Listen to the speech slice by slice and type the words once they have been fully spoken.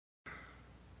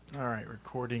All right,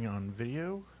 recording on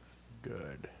video.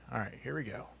 Good. All right, here we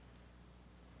go.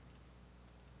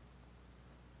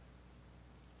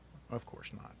 Of course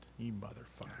not. You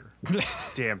motherfucker.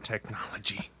 Damn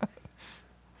technology.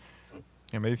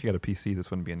 Yeah, maybe if you got a PC, this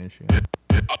wouldn't be an issue.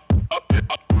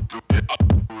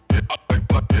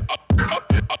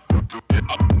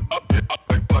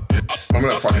 I'm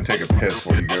gonna fucking take a piss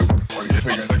before you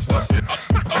figure this out.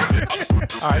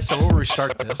 All right, so we'll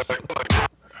restart this.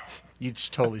 You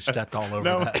just totally stepped all over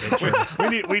that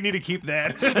intro. we need to keep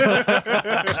that.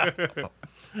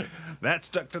 That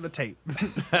stuck to the tape.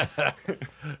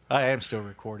 I am still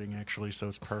recording, actually, so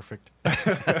it's perfect.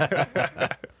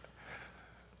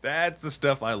 That's the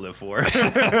stuff I live for.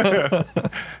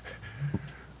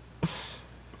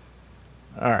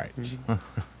 All right.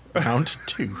 Round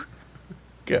 2.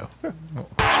 Go.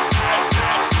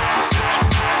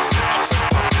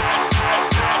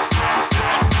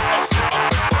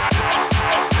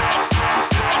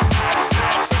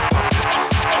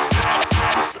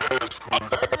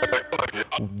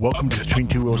 Welcome to the Between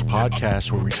Two Wheels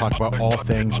podcast, where we talk about all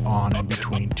things on and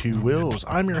between two wheels.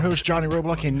 I'm your host, Johnny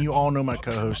Roblock, and you all know my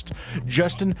co-host,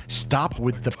 Justin. Stop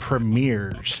with the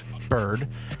premieres, Bird,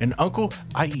 and Uncle,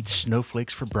 I eat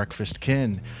snowflakes for breakfast,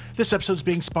 Ken. This episode is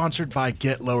being sponsored by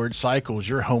Get Lowered Cycles,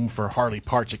 your home for Harley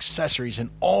parts, accessories, and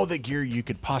all the gear you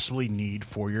could possibly need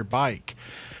for your bike.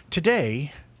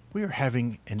 Today, we are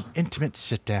having an intimate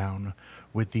sit-down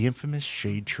with the infamous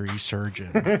Shadetree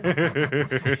surgeon.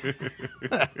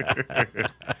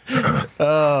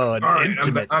 Oh, an right,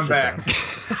 intimate I'm back.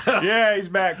 Yeah, he's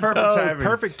back. Perfect timing.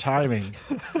 Perfect timing.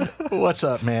 What's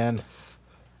up, man?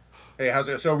 Hey, how's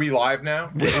it? So are we live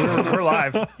now? We're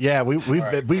live. Yeah, we've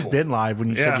Cool. been live when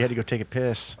you said Yeah. you had to go take a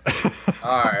piss.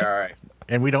 All right.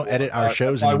 And we don't edit our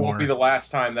shows that anymore. won't be the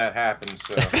last time that happens.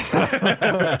 So.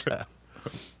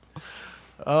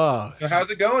 Oh, So how's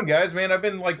it going, guys? Man, I've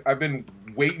been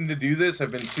waiting to do this.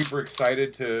 I've been super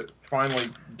excited to finally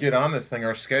get on this thing.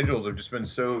 Our schedules have just been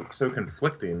so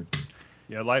conflicting.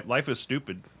 Yeah, life is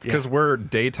stupid. Because we're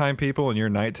daytime people and you're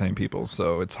nighttime people,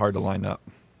 so it's hard to line up.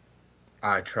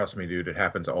 Trust me, dude. It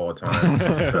happens all the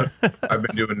time. I've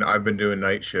been doing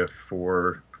night shift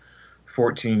for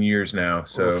 14 years now.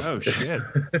 So Oh shit.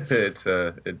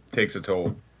 it takes a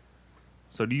toll.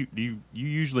 So do you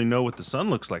usually know what the sun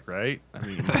looks like, right? I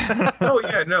mean, Oh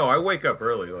yeah, no. I wake up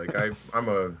early. Like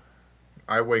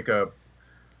I wake up.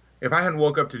 If I hadn't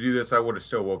woke up to do this, I would have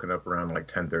still woken up around like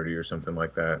 10:30 or something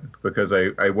like that. Because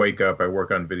I wake up, I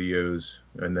work on videos,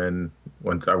 and then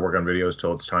once I work on videos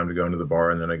till it's time to go into the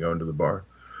bar, and then I go into the bar.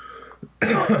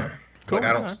 Like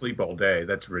I don't sleep all day.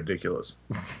 That's ridiculous.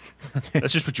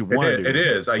 that's just what you want to do. It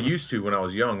is. I used to when I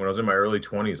was young. When I was in my early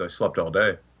 20s, I slept all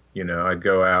day. You know, I'd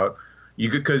go out.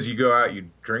 Because you go out, you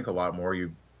drink a lot more.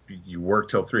 You work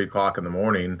till 3 o'clock in the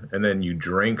morning, and then you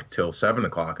drink till 7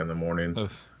 o'clock in the morning,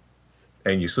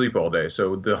 and you sleep all day.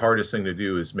 So the hardest thing to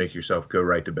do is make yourself go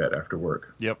right to bed after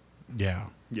work. Yep. yeah.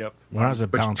 Yep. When I was a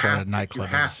But you bouncer have at a to. nightclub,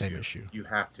 You it was have the same to. issue. You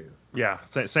have to. Yeah.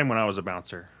 Same when I was a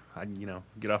bouncer. I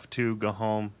get off at 2, go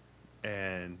home,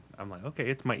 and I'm like, okay,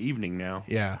 it's my evening now.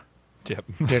 Yeah. Yep.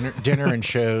 Dinner and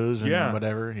shows and Yeah.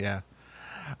 whatever. Yeah.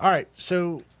 All right.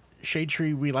 So,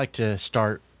 Shadetree, we like to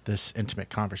start this intimate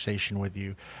conversation with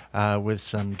you with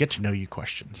some get to know you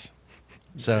questions.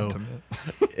 So,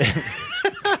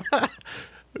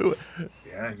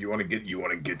 Yeah, you want to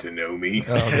get to know me.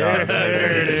 oh god,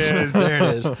 there it is. There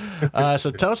it is.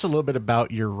 So, tell us a little bit about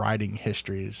your riding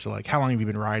history. So, like, how long have you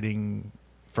been riding?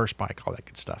 First bike, all that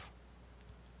good stuff.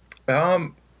 I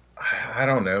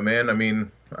don't know, man. I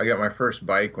mean, I got my first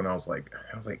bike when I was like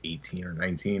 18 or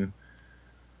 19.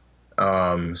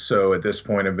 So at this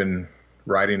point, I've been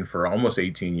riding for almost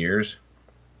 18 years.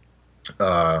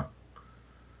 My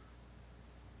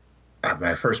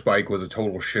first bike was a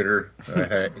total shitter.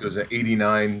 It was an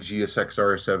 89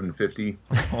 GSXR 750.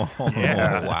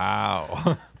 Yeah.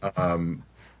 Wow.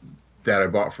 That I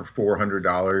bought for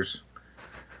 $400.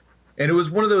 And it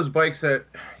was one of those bikes that,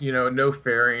 no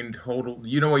fairing, total.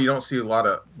 You know what? You don't see a lot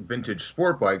of vintage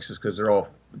sport bikes just because they're all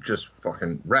just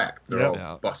fucking wrecked. They're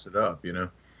all busted up, A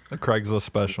Craigslist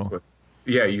special. But,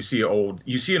 yeah, you see an old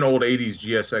 80s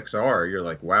GSXR, you're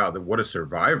like, wow, what a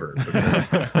survivor.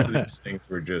 Because these things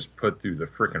were just put through the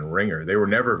frickin' ringer. They were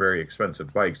never very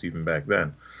expensive bikes even back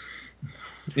then.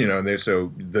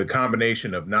 So the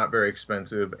combination of not very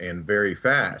expensive and very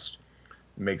fast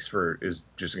is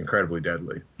just incredibly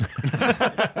deadly.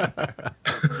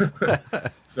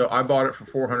 So I bought it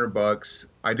for $400.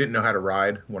 I didn't know how to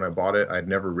ride when I bought it. I'd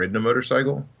never ridden a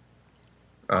motorcycle.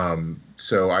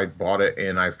 So I bought it,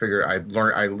 and I figured I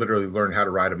literally learned how to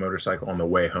ride a motorcycle on the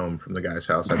way home from the guy's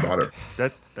house. I bought it.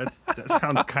 That's That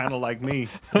sounds kind of like me.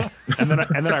 And then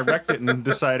I wrecked it and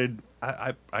decided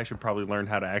I should probably learn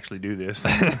how to actually do this.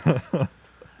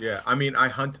 Yeah, I mean,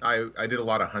 I did a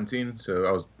lot of hunting,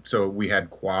 so we had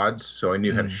quads, so I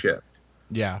knew how to shift.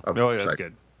 Yeah. Oh, yeah, that's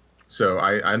good. So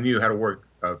I knew how to work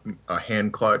a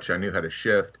hand clutch. I knew how to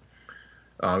shift.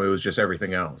 It was just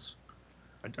everything else.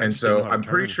 And so I'm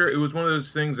pretty sure it was one of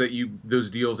those things those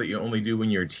deals that you only do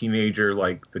when you're a teenager.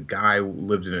 Like the guy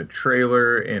lived in a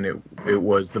trailer, and it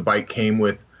was the bike came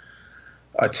with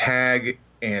a tag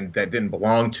and that didn't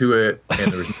belong to it,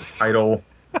 and there was no title,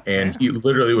 and he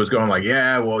literally was going like,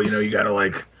 yeah, well, you got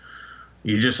to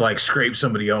you just scrape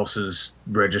somebody else's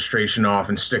registration off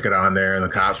and stick it on there, and the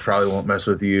cops probably won't mess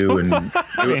with you. And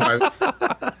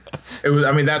it was,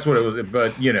 I mean, that's what it was.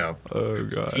 But oh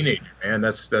god, teenager, man,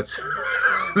 that's the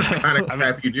kind of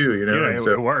crap you do,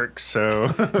 It works.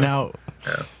 So now,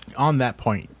 on that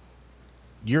point,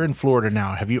 you're in Florida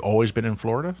now. Have you always been in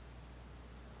Florida?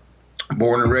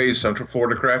 Born and raised, Central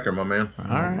Florida cracker, my man. All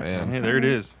right, man. Hey, there it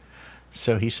is.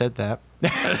 So he said that. Hey,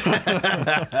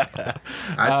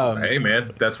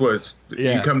 man, that's what it's.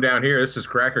 Yeah. You come down here, this is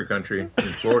cracker country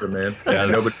in Florida, man. Yeah,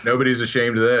 nobody's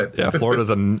ashamed of that. Yeah, Florida's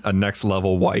a next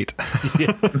level white.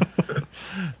 Yeah.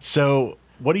 So,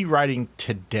 what are you riding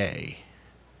today?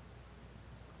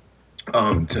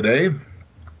 Today,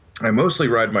 I mostly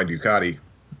ride my Ducati.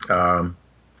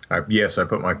 Yes, I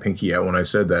put my pinky out when I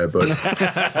said that, but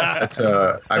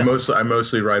I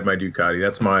mostly ride my Ducati.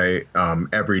 That's my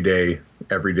everyday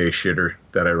shitter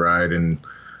that I ride, and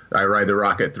I ride the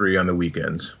Rocket 3 on the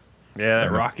weekends. Yeah,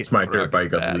 Rocket. It's my dirt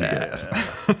bike on the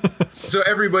weekends. So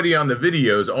everybody on the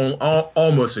videos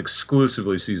almost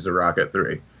exclusively sees the Rocket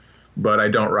 3, but I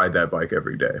don't ride that bike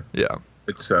every day. Yeah,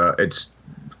 it's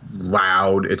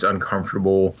loud, it's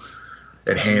uncomfortable.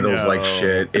 It handles like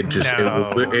shit.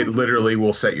 It literally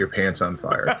will set your pants on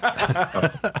fire.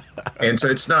 And so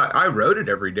it's not. I rode it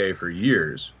every day for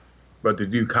years, but the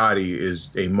Ducati is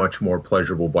a much more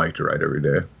pleasurable bike to ride every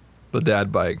day. the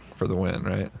dad bike for the win,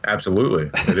 right? Absolutely,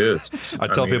 it is. I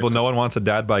tell people no one wants a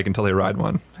dad bike until they ride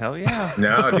one. Hell yeah.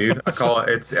 No, dude. I call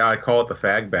it the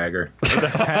fag bagger.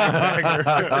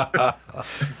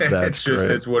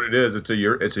 It's what it is. It's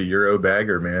a Euro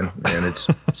bagger, man. And it's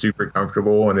super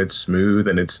comfortable and it's smooth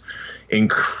and it's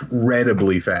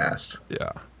incredibly fast.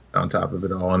 Yeah. On top of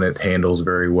it all, and it handles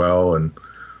very well, and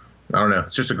I don't know.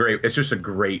 It's just a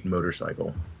great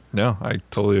motorcycle. No, I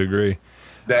totally agree.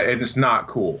 And it's not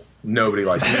cool. Nobody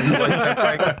likes it. Who likes that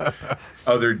bike?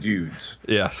 Other dudes.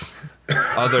 Yes.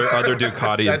 Other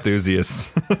Ducati enthusiasts.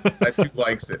 That dude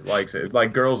likes it.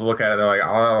 Like girls look at it, they're like,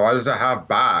 "Oh, why does it have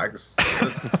bags?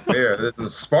 This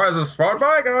is a sport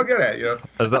bike. I don't get it." You know?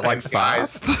 Is that like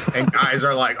fast? And guys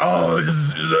are like, "Oh, is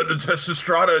that the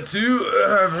Testostrada too?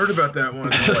 I've heard about that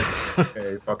one." I'm like,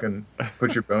 "Okay, fucking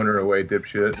put your boner away,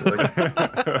 dipshit."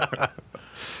 Like,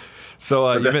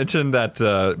 so you mentioned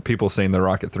that people saying the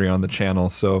Rocket 3 on the channel.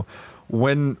 So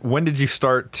when did you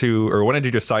when did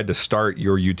you decide to start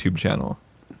your YouTube channel?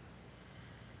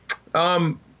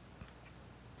 When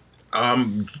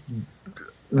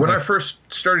I first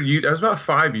started YouTube, that was about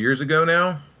 5 years ago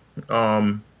now.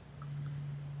 And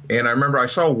I remember I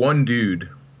saw one dude.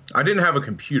 I didn't have a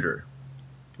computer.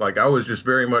 Like, I was just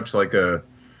very much like I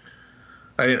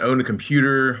didn't own a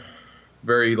computer,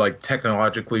 very like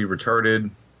technologically retarded.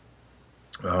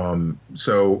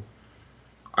 So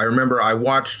I remember I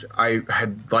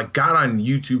had like got on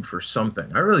YouTube for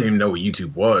something. I really didn't even know what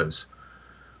YouTube was.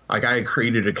 Like, I had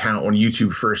created an account when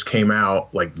YouTube first came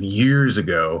out, like years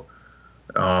ago,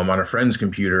 on a friend's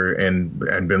computer and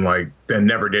been like, then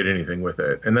never did anything with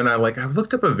it. And then I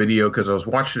looked up a video because I was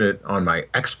watching it on my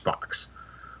Xbox.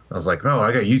 I was like, oh,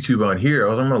 I got YouTube on here.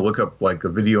 I'm going to look up like a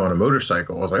video on a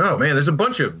motorcycle. I was like, oh man, there's a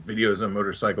bunch of videos on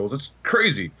motorcycles. It's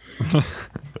crazy.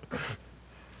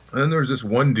 And then there was this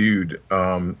one dude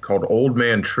called Old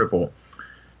Man Triple,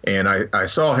 and I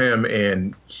saw him,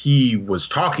 and he was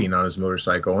talking on his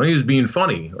motorcycle, and he was being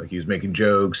funny, like he was making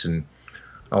jokes, and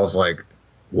I was like,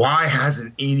 why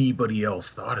hasn't anybody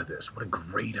else thought of this? What a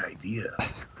great idea!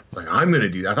 It's like, I'm gonna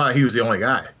do that. I thought he was the only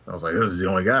guy. I was like, this is the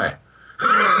only guy.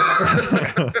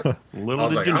 Little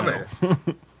did you know.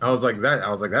 I was like,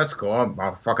 that's cool.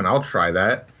 I'll try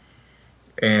that.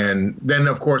 And then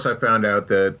of course I found out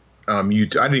that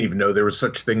YouTube, I didn't even know there was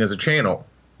such thing as a channel.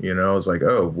 You know, I was like,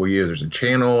 oh, well, yeah, there's a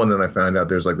channel. And then I found out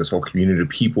there's like this whole community of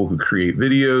people who create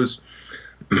videos.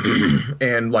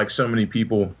 And like so many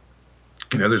people,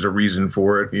 there's a reason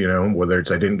for it, whether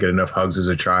it's I didn't get enough hugs as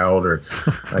a child or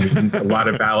I need a lot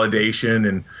of validation,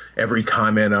 and every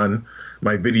comment on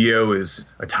my video is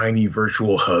a tiny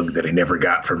virtual hug that I never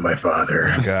got from my father.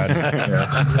 Oh, God.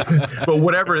 But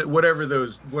whatever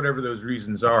those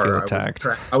reasons are,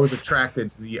 I was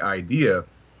attracted to the idea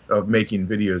of making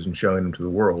videos and showing them to the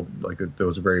world. Like, that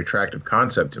was a very attractive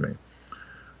concept to me.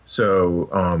 So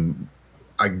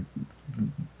I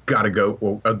got a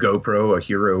GoPro, a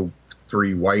Hero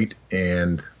 3 White,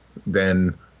 and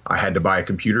then I had to buy a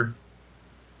computer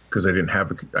because I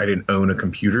didn't own a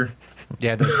computer.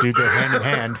 Yeah, those do go hand in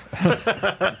hand.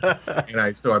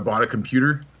 And so I bought a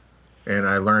computer, and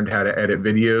I learned how to edit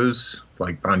videos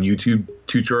like on YouTube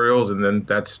tutorials, and then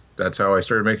that's how I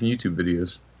started making YouTube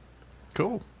videos.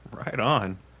 Cool. Right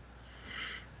on.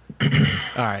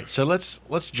 All right, so let's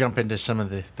jump into some of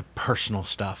the personal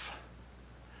stuff.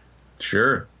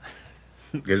 Sure.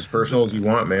 Get as personal as you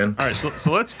want, man. All right,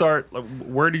 so let's start.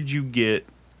 Where did you get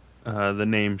the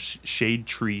name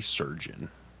Shadetree Surgeon?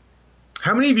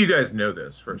 How many of you guys know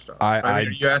this, first off? Are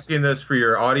you asking this for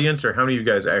your audience, or how many of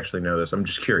you guys actually know this? I'm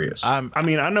just curious. I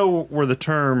mean, I know where the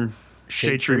term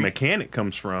Shadetree mechanic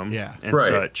comes from, and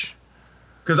such.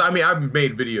 Because, I mean, I've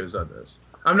made videos on this.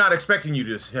 I'm not expecting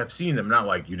you to have seen them. Not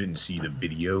like you didn't see the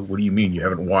video. What do you mean you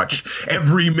haven't watched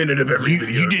every minute of every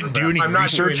video? You didn't do any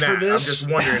research for this? I'm just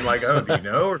wondering, like, oh, do you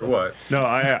know or what? No,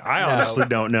 I honestly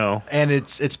don't know. And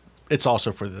it's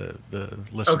also for the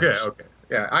listeners. Okay.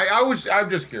 Yeah, I'm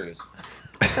just curious.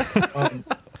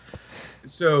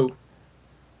 So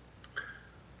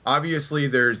obviously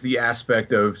there's the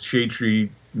aspect of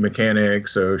Shadetree mechanic,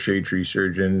 so Shadetree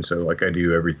surgeon, so like I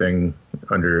do everything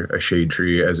under a shade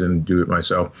tree, as in do it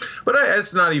myself. But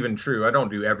it's not even true. I don't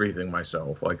do everything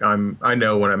myself. Like I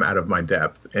know when I'm out of my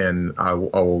depth, and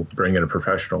I'll bring in a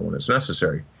professional when it's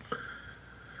necessary.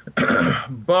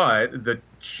 But the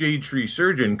Shadetree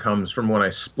surgeon comes from when I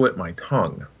split my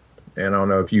tongue. And I don't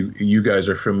know if you guys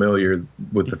are familiar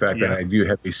with the fact that I do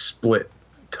have a split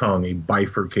tongue, a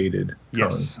bifurcated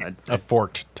tongue. Yes. A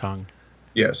forked tongue.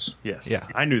 Yes. Yes. Yeah.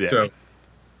 I knew that.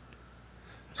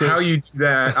 So how you do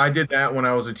that, I did that when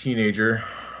I was a teenager.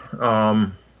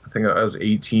 I think I was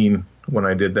 18 when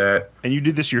I did that. And you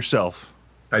did this yourself?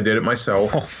 I did it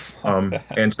myself.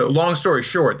 And so long story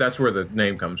short, that's where the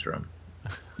name comes from.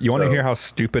 You want to hear how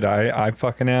stupid I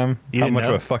fucking am? How much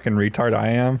of a fucking retard I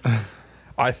am?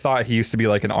 I thought he used to be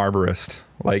like an arborist.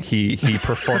 Like he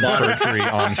performed surgery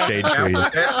on shade trees.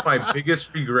 That's my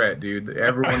biggest regret, dude.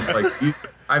 Everyone's like,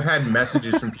 I've had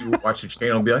messages from people who watch the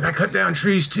channel and be like, I cut down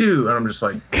trees too. And I'm just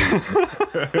like,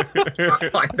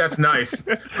 like that's nice.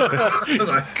 Good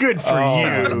for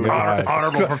you.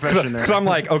 Honorable profession there. Because I'm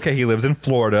like, okay, he lives in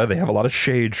Florida. They have a lot of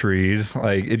shade trees.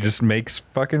 Like, it just makes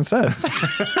fucking sense.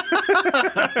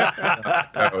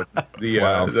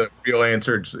 The real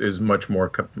answer is much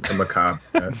more macabre.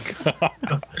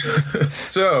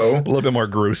 So a little bit more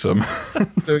gruesome.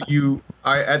 So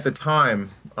at the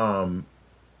time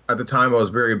I was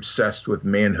very obsessed with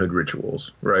manhood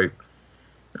rituals, right?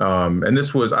 And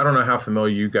this was, I don't know how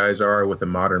familiar you guys are with the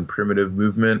modern primitive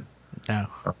movement. No,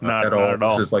 not at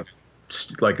all. This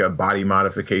is like a body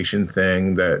modification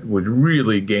thing that would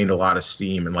really gained a lot of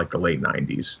steam in like the late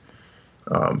 90s,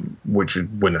 which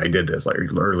when I did this, like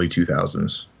early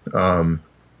 2000s.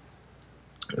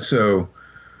 So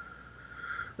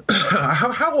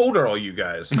how old are all you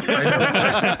guys?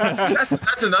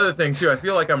 That's another thing too. I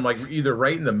feel like I'm like either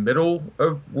right in the middle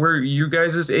of where you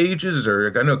guys' ages,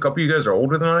 or I know a couple of you guys are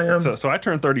older than I am. So I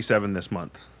turned 37 this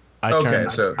month.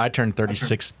 I turned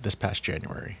 36 this past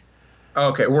January.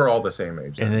 Okay, we're all the same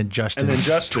age. And then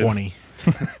Justin's 20.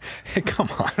 Hey, come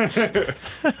on.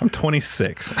 I'm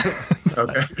 26.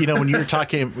 Okay. You know, when you were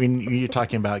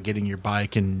talking about getting your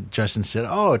bike, and Justin said,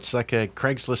 "Oh, it's like a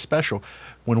Craigslist special."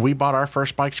 When we bought our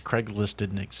first bikes, Craigslist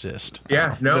didn't exist.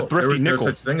 Yeah, no, the thrifty there was nickel.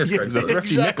 no such thing as Craigslist. The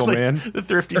thrifty nickel, man. The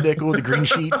thrifty nickel, the green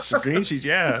sheets. The green sheets,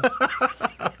 yeah.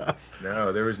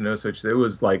 No, there was no such. There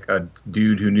was like a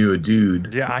dude who knew a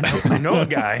dude. Yeah, I know a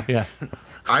guy. Yeah.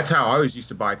 That's how I always used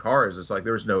to buy cars. It's like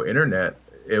there was no internet.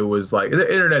 It was like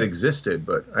the internet existed,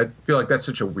 but I feel like that's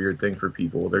such a weird thing for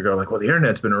people. They go like, "Well, the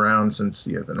internet's been around since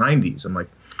the 90s." I'm like,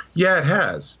 "Yeah, it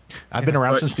has. I've been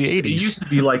around since the 80s." It used to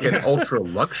be like an ultra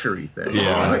luxury thing.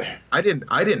 Yeah. Like, I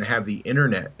didn't have the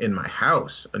internet in my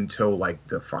house until like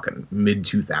the fucking mid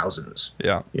 2000s.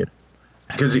 Yeah.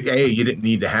 Because you didn't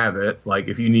need to have it. Like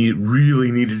if you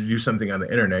really needed to do something on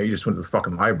the internet, you just went to the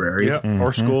fucking library. Yeah. Mm-hmm.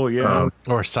 Or school. Yeah.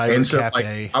 Or cyber and so,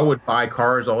 cafe. like, I would buy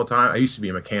cars all the time. I used to be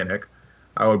a mechanic.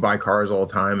 I would buy cars all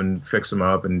the time and fix them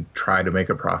up and try to make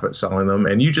a profit selling them.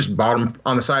 And you just bought them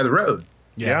on the side of the road.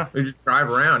 Yeah. You just drive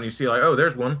around and you see like, oh,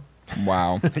 there's one.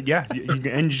 Wow. Yeah,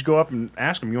 and you just go up and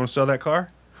ask them, you want to sell that car?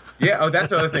 Yeah, oh, that's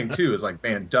the other thing, too, is like,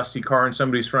 man, dusty car in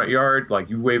somebody's front yard, like,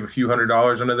 you wave a few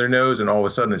 $100s under their nose, and all of a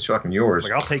sudden it's fucking yours.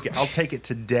 Like, I'll take it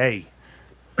today.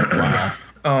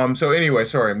 Wow. So anyway,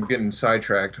 sorry, I'm getting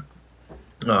sidetracked.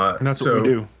 That's what we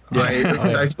do.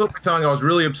 I split my tongue. I was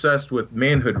really obsessed with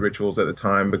manhood rituals at the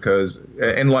time because,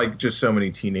 and like just so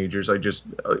many teenagers, I just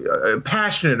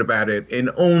passionate about it in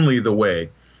only the way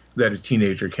that a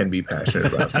teenager can be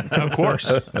passionate about something. Of course.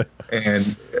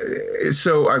 And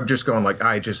so I'm just going like,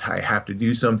 I have to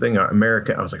do something. I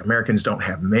was like, Americans don't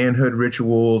have manhood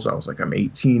rituals. I was like, I'm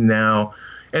 18 now.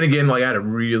 And again, like I had a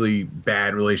really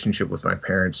bad relationship with my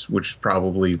parents, which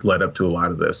probably led up to a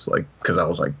lot of this. Like, because I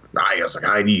was like,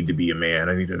 I need to be a man.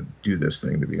 I need to do this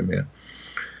thing to be a man.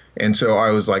 And so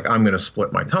I was like, I'm going to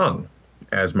split my tongue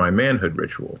as my manhood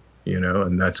ritual,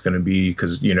 and that's going to be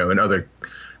because, in other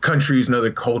countries and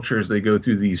other cultures, they go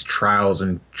through these trials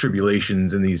and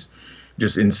tribulations and these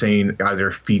just insane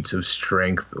either feats of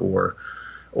strength or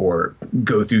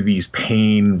go through these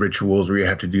pain rituals where you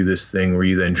have to do this thing where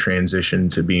you then transition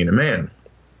to being a man.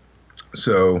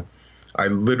 So I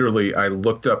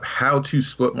looked up how to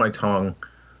split my tongue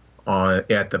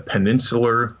at the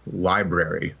Peninsular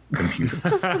Library computer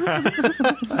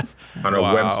on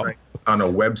a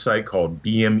website called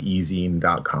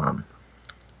bmezine.com.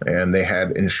 And they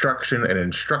had an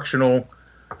instructional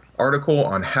article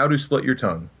on how to split your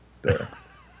tongue there.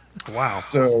 Wow.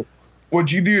 So what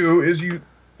you do is you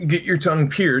get your tongue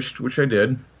pierced, which I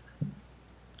did,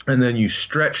 and then you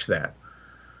stretch that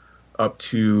up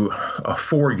to a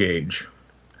 4 gauge.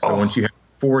 So once you have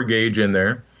 4 gauge in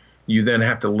there, you then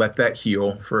have to let that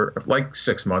heal for like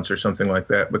 6 months or something like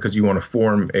that because you want to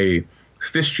form a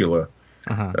fistula,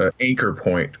 anchor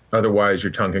point. Otherwise,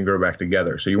 your tongue can grow back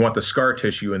together. So you want the scar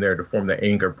tissue in there to form the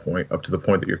anchor point up to the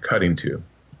point that you're cutting to.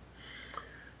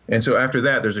 And so after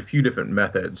that, there's a few different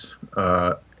methods.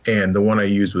 And the one I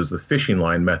used was the fishing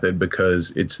line method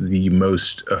because it's the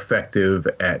most effective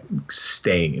at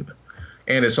staying.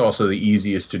 And it's also the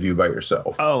easiest to do by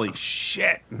yourself. Holy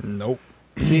shit. Nope.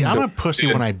 See, I'm a pussy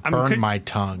when I burn my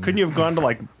tongue. Couldn't you have gone to,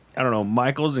 like, I don't know,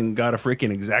 Michael's and got a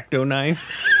freaking X-Acto knife?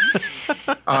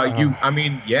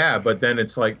 Yeah, but then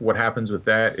it's like what happens with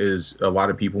that is a lot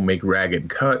of people make ragged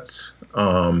cuts.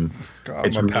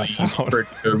 It's really easy for it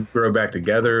to grow back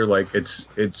together. Like it's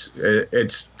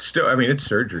still, it's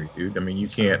surgery, dude. You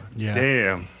can't. Yeah.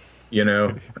 Damn.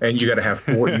 And you got to have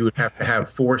you would have to have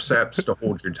forceps to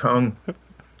hold your tongue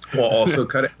while also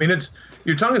cut it.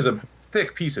 Your tongue is a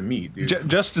thick piece of meat, dude.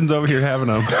 Justin's over here having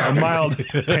a mild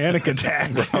panic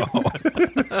attack.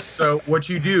 So what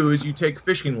you do is you take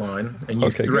fishing line and you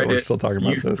thread it. Still talking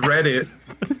about this.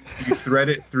 You thread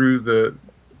it through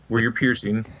where you're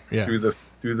piercing through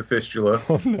the fistula,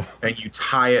 and you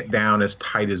tie it down as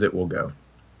tight as it will go.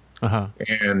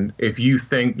 And if you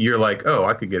think you're like, oh,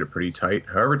 I could get it pretty tight,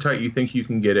 however tight you think you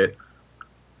can get it,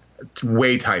 it's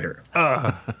way tighter.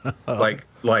 Like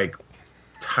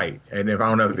tight. And I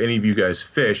don't know if any of you guys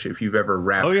fish, if you've ever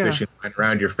wrapped fishing line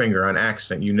around your finger on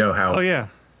accident, you know how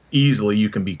easily you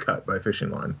can be cut by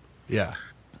fishing line. Yeah.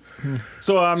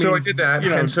 So I did that,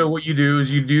 and so what you do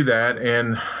is you do that,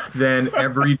 and then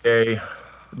every day,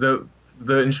 the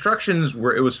instructions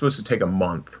were it was supposed to take a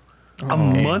month. A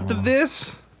month of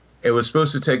this? It was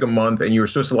supposed to take a month, and you were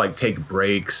supposed to like take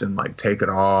breaks and like take it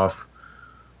off.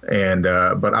 And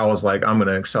but I was like, I'm going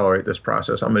to accelerate this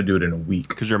process. I'm going to do it in a week.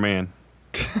 Because you're a man.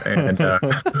 And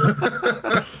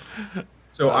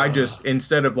so I just,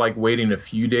 instead of like waiting a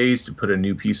few days to put a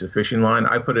new piece of fishing line,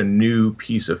 I put a new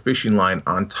piece of fishing line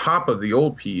on top of the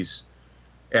old piece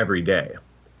every day.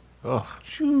 Oh,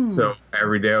 so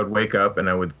every day I would wake up and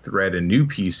I would thread a new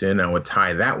piece in. I would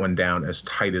tie that one down as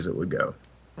tight as it would go.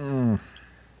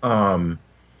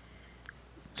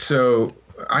 So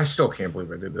I still can't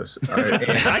believe I did this.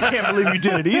 I can't believe you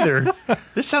did it either.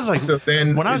 This sounds like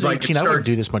when I was 18, I wouldn't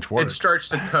do this much work. It starts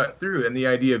to cut through, and the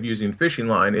idea of using fishing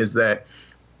line is that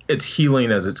it's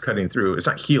healing as it's cutting through. It's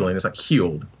not healing, it's not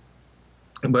healed.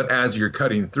 But as you're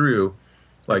cutting through,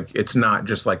 like it's not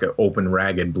just like an open,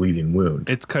 ragged, bleeding wound.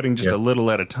 It's cutting just a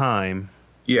little at a time.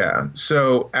 Yeah.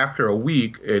 So after a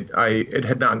week, it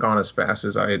had not gone as fast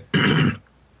as I had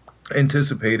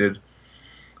anticipated.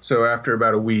 So after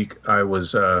about a week, I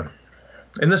was, and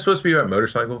this is supposed to be about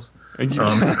motorcycles. Hey,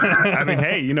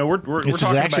 we're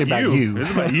talking actually about you. This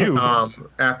is about you.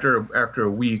 After a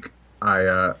week,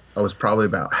 I was probably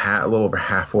about a little over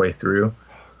halfway through.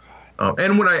 And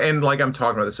I'm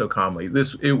talking about this so calmly,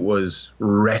 it was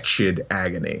wretched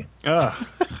agony.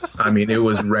 I mean, it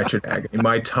was wretched agony.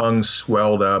 My tongue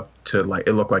swelled up to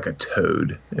it looked like a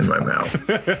toad in my mouth.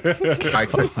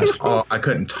 I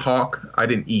couldn't talk. I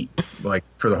didn't eat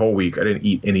for the whole week. I didn't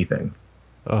eat anything.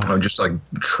 I just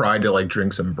tried to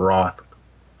drink some broth.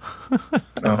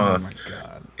 Oh my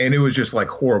God. And it was just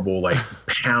horrible,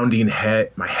 pounding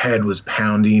head. My head was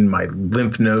pounding. My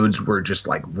lymph nodes were just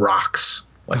like rocks.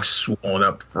 Swollen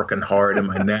up freaking hard in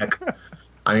my neck.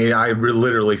 I mean, I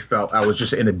literally felt I was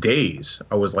just in a daze.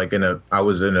 I was in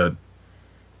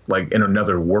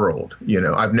another world.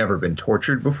 I've never been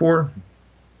tortured before.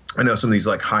 I know some of these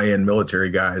high-end military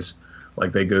guys,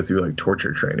 they go through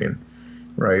torture training,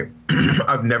 right?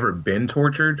 I've never been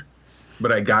tortured,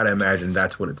 but I gotta imagine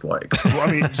that's what it's like. Well,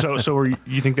 I mean, so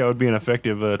you think that would be an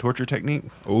effective torture technique?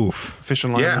 Oof.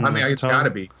 Fishing line? Yeah, I mean, it's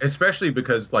gotta be, especially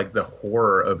because the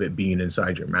horror of it being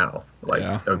inside your mouth,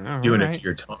 doing it to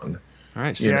your tongue. All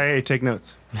right, CIA, take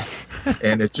notes.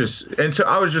 And it's just, and so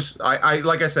I was just, I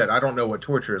like I said, I don't know what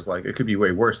torture is like. It could be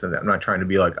way worse than that. I'm not trying to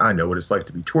be I know what it's like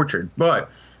to be tortured, but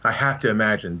I have to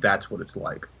imagine that's what it's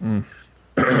like.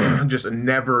 Just a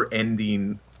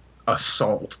never-ending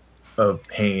assault of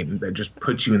pain that just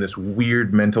puts you in this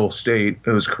weird mental state.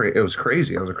 It was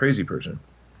crazy. I was a crazy person.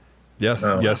 Yes,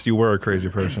 yes, you were a crazy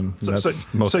person. That's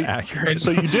most accurate.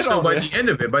 So you did all by this.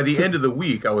 By the end of the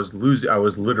week, I was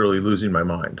literally losing my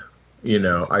mind.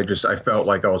 I felt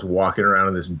like I was walking around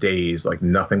in this daze,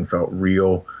 nothing felt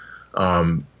real.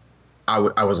 I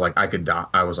was like, I could die.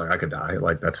 I could die.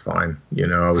 That's fine.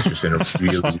 I was just in a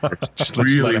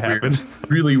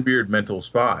really weird mental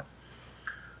spot.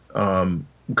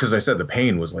 Because I said the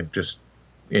pain was just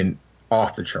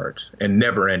off the charts and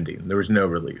never ending. There was no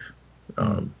relief.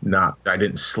 I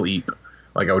didn't sleep.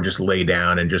 I would just lay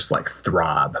down and just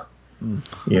throb.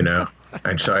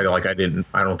 And so I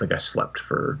don't think I slept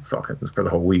for the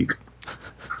whole week.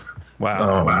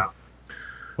 Wow. Wow.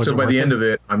 So by the end of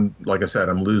it, I'm like I said,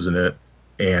 I'm losing it,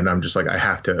 and I'm just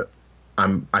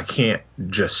I can't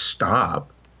just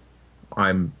stop.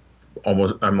 I'm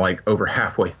over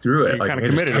halfway through it. You're kind of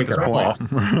committed at this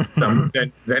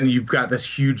point. Then you've got this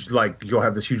huge you'll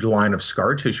have this huge line of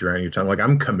scar tissue around your tongue.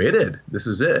 I'm committed. This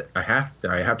is it. I have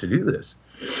to do this.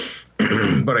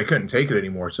 But I couldn't take it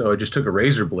anymore, so I just took a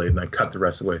razor blade and I cut the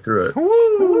rest of the way through it.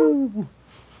 Woo!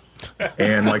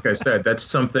 And like I said, that's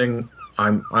something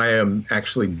I am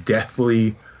actually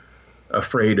deathly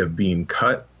afraid of being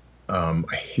cut. I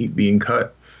hate being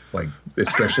cut.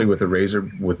 Especially with a razor,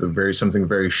 with something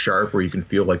very sharp where you can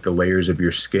feel the layers of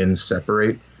your skin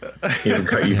separate. You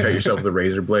cut yourself with a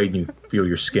razor blade and you feel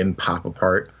your skin pop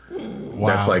apart. Wow.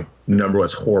 That's number one.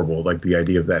 It's horrible. The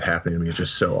idea of that happening to me is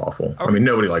just so awful. I mean,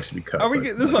 nobody likes to be cut. Are we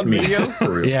getting this on video?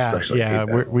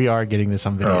 We are getting this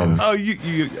on video.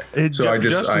 So I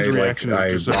locked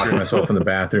myself in the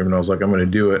bathroom and I was like, I'm going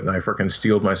to do it, and I freaking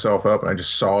steeled myself up and I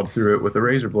just sawed through it with a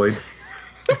razor blade.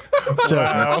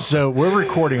 So we're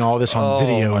recording all this on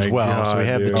video as well. God, so we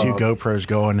have the two GoPros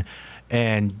going,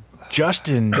 and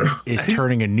Justin is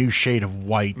turning a new shade of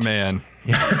white. Man.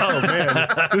 Oh man,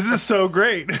 this is so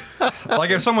great.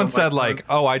 If someone said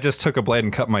oh, I just took a blade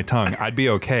and cut my tongue, I'd be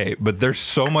okay. But there's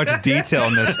so much detail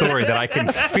in this story that I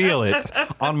can feel it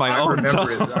on my own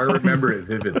tongue. I remember it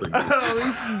vividly.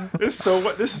 This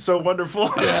is so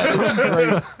wonderful.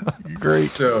 Yeah, this is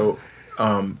great. So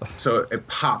it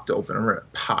popped open. I remember it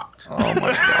popped. Oh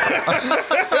my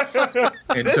God.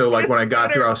 And so when I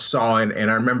got through, I was sawing,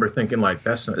 and I remember thinking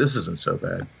this isn't so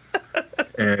bad.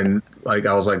 And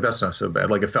I was like, that's not so bad.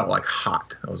 It felt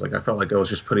hot. I felt like I was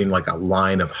just putting a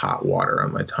line of hot water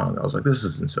on my tongue. I was like, this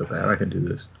isn't so bad. I can do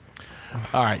this.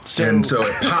 All right. So it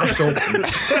pops open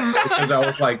because I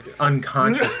was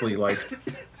unconsciously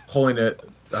pulling it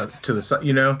to the side,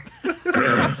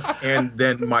 and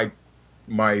then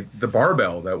the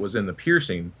barbell that was in the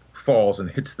piercing falls and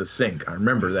hits the sink. I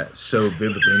remember that so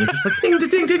vividly. And it's just ding,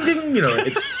 ding, ding, ding.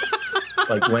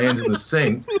 It lands in the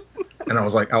sink. And I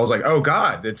was like, oh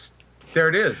God, there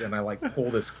it is. And I pull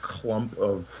this clump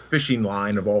of fishing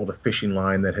line of all the fishing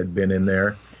line that had been in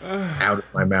there out of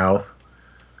my mouth.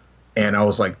 And I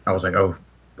was like, oh,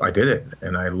 I did it.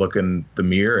 And I look in the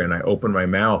mirror and I open my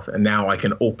mouth, and now I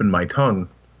can open my tongue.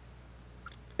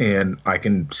 And I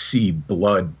can see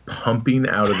blood pumping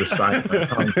out of the side of my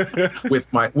tongue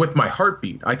with my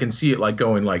heartbeat. I can see it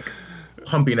going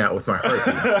pumping out with my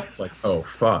heartbeat. I was just like, oh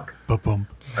fuck. I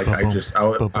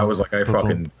was like,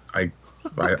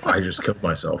 I just killed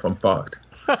myself. I'm fucked.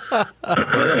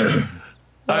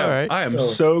 I am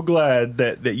so glad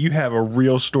that you have a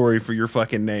real story for your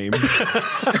fucking name.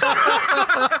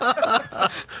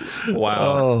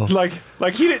 Wow. Like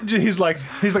he didn't. He's like,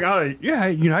 oh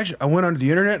yeah, I went onto the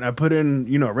internet and I put in,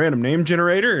 a random name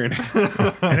generator and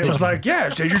it was like, yeah,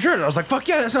 change your shirt. I was like, fuck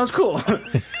yeah, that sounds cool.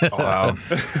 Wow.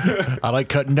 I like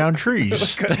cutting down trees.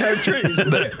 I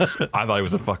thought he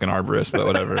was a fucking arborist, but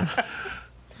whatever.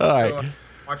 All right. So I'm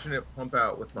watching it pump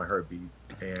out with my heartbeat,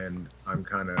 and I'm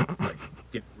kind of like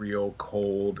getting real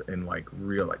cold and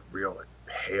real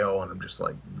pale, and I'm just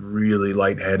like really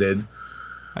lightheaded.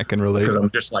 I can relate. Because I'm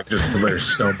just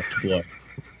there's so much blood.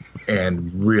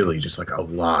 And really just like a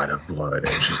lot of blood.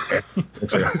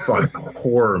 It's like a fucking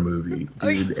horror movie,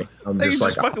 dude. And I'm just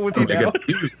like, fucking with you now.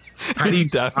 Dude, how do you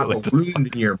stop a wound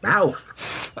in your mouth?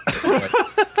 Like,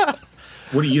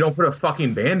 what you don't put a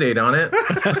fucking Band-Aid on it?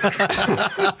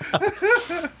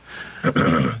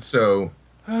 So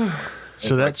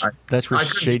that's where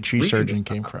Shadetree Surgeon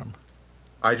came stop. from.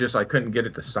 I couldn't get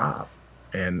it to stop.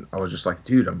 And I was just like,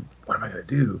 dude, what am I going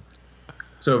to do?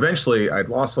 So eventually I'd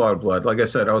lost a lot of blood. Like I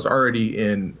said, I was already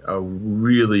in a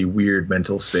really weird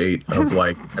mental state of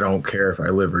like, I don't care if I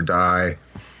live or die.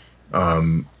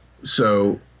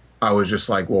 So I was just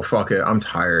like, well, fuck it. I'm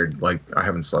tired. Like, I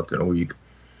haven't slept in a week.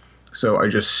 So I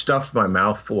just stuffed my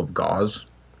mouth full of gauze,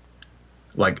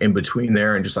 like in between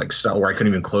there, and just like stuff where I couldn't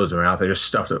even close my mouth. I just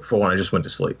stuffed it full and I just went to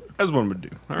sleep. As one would do.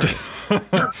 All right.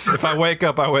 If I wake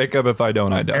up, I wake up. If I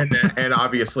don't, I don't. And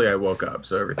obviously I woke up,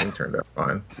 so everything turned out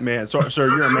fine. Man, so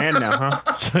you're a man now,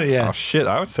 huh? So yeah, Oh shit,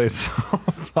 I would say so.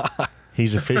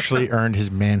 he's officially earned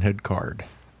his manhood card.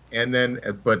 And then,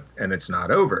 and it's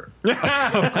not over.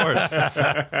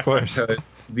 Of course. So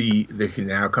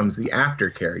now comes the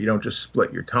aftercare. You don't just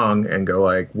split your tongue and go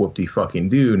like, whoop-de fucking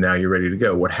do, now you're ready to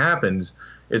go. What happens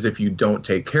is if you don't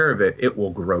take care of it, it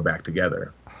will grow back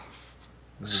together.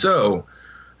 So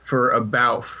for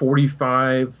about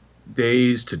 45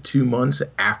 days to 2 months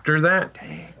after that,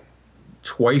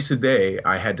 twice a day,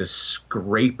 I had to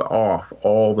scrape off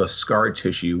all the scar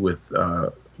tissue with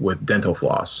dental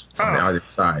floss on either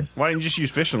side. Why didn't you just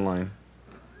use fishing line?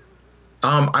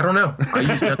 I don't know. I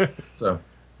used dental, so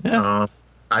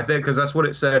I think because that's what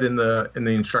it said in the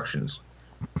instructions.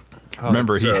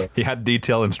 Remember, he had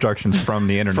detailed instructions from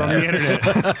the internet. From the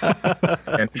internet.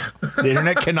 And, The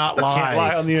internet cannot lie. Can't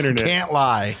lie on the internet. Can't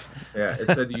lie. yeah, it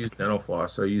said to use dental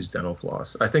floss, so I used dental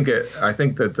floss. I think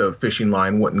that the fishing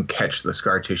line wouldn't catch the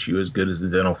scar tissue as good as the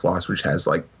dental floss, which has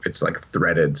it's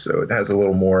threaded, so it has a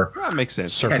little more That makes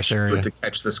sense. Surface area to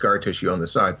catch the scar tissue on the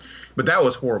side. But that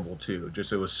was horrible too.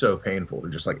 Just it was so painful to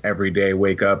just like every day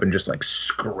wake up and just like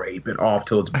scrape it off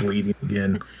till it's bleeding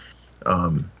again.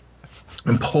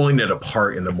 And pulling it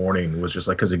apart in the morning was just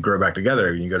like, because it grow back together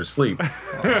and you go to sleep.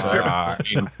 So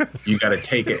you got to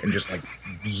take it and just like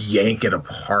yank it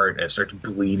apart and it starts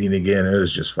bleeding again. It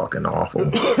was just fucking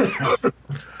awful.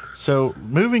 So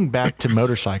moving back to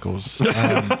motorcycles,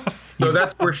 So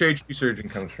that's where Shadetree Surgeon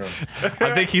comes from.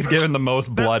 I think he's given the most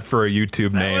blood for a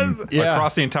YouTube name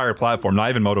across the entire platform,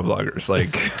 not even motovloggers.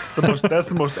 Like That's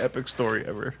the most epic story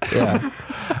ever.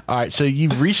 yeah. All right, so you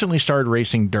recently started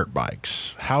racing dirt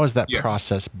bikes. How has that Yes.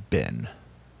 process been?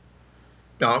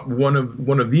 One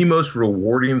of the most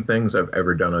rewarding things I've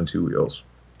ever done on two wheels.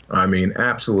 I mean,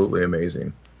 absolutely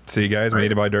amazing. So you guys, we need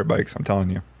to buy dirt bikes. I'm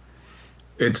telling you.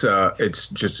 It's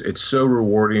so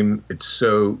rewarding. It's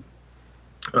so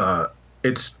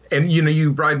and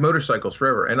you ride motorcycles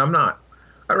forever, and I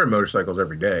ride motorcycles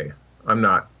every day. I'm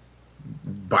not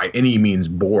by any means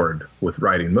bored with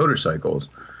riding motorcycles,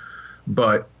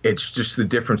 but it's just the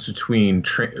difference between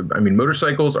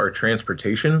motorcycles are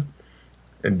transportation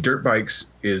and dirt bikes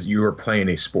is you are playing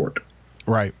a sport.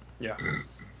 Right. Yeah.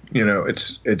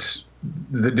 It's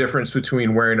the difference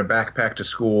between wearing a backpack to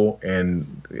school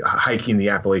and hiking the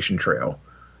Appalachian Trail.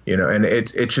 And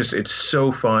it's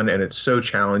so fun and it's so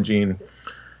challenging,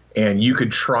 and you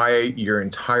could try your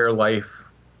entire life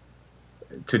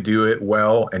to do it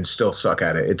well and still suck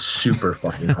at it. It's super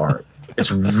fucking hard.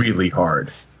 It's really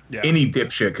hard. Yeah. Any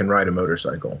dipshit can ride a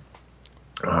motorcycle.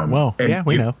 We know.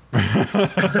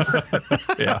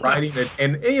 Yeah. Riding it,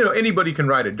 and anybody can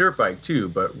ride a dirt bike too,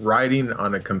 but riding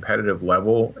on a competitive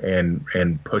level and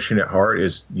pushing it hard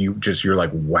you're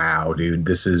like, wow, dude,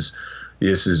 this is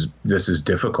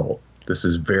difficult. This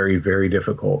is very, very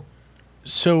difficult.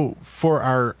 So for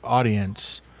our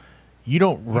audience, you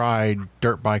don't ride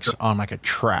dirt bikes on like a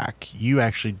track. You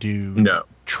actually do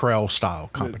trail style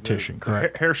competition,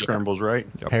 correct? Hair scrambles, right?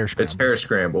 Yep. Hair scramble. It's hair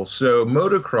scramble. So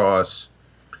motocross,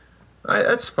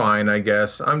 that's fine, I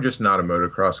guess. I'm just not a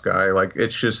motocross guy. Like,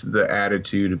 it's just the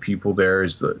attitude of people there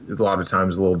is a lot of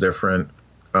times a little different.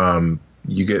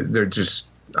 They're just,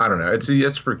 I don't know.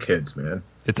 It's for kids, man.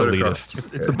 It's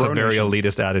elitist. It's a very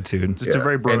elitist attitude. It's a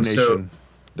very bro nation.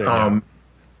 And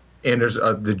there's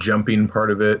the jumping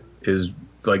part of it is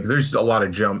like there's a lot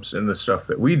of jumps in the stuff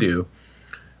that we do,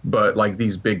 but like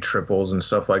these big triples and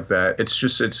stuff like that, it's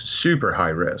super high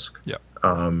risk. Yeah.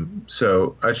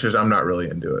 So I'm not really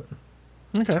into it.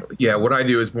 Okay. Yeah, what I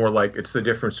do is more like it's the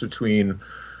difference between,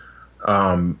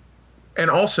 and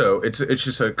also it's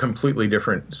just a completely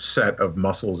different set of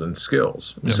muscles and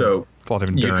skills. Yeah. So It's a lot of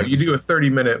endurance. you do a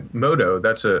 30-minute moto.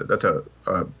 That's a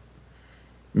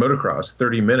motocross,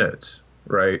 30 minutes,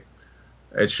 right?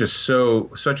 It's just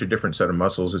such a different set of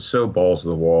muscles. It's so balls to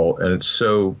the wall, and it's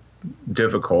so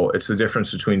difficult. It's the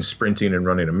difference between sprinting and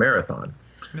running a marathon.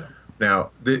 Yeah.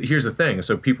 Now, here's the thing.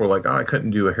 So people are like, oh, I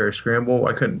couldn't do a hare scramble.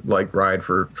 I couldn't like ride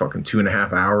for fucking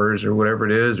 2.5 hours or whatever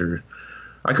it is, or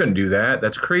I couldn't do that.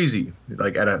 That's crazy.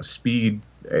 Like at a speed,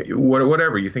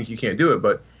 whatever. You think you can't do it,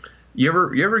 but you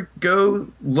ever go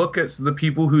look at the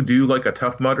people who do like a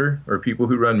Tough Mudder or people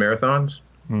who run marathons?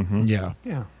 Mm-hmm. Yeah.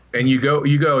 Yeah. And you go,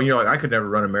 and you're like, I could never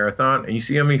run a marathon. And you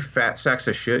see how many fat sacks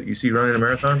of shit you see running a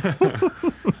marathon?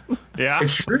 Yeah.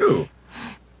 It's true.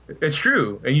 It's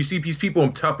true. And you see these people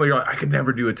in Tough Mudder, you're like, I could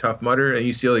never do a Tough Mudder. And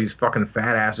you see all these fucking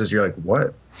fat asses, you're like,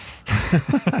 what?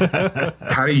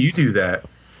 How do you do that?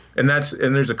 And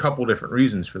there's a couple different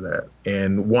reasons for that.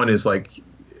 And one is like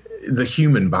the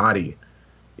human body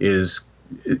is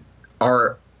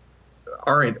our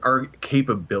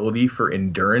capability for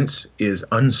endurance is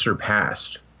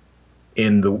unsurpassed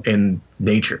in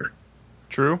nature.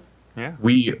 True. Yeah.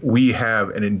 We have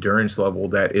an endurance level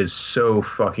that is so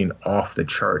fucking off the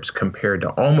charts compared to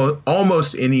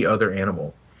almost any other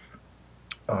animal.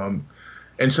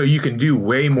 And so you can do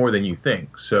way more than you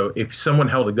think. So if someone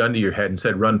held a gun to your head and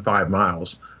said run 5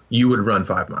 miles, you would run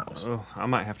 5 miles. Oh, I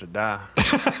might have to die.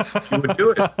 You would do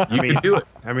it. You could do it.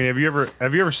 I mean, have you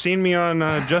ever seen me on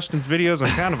Justin's videos?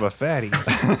 I'm kind of a fatty.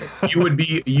 You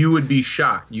would be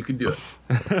shocked. You could do it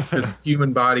because the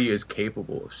human body is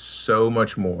capable of so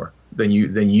much more than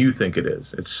you think it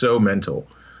is. It's so mental,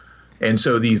 and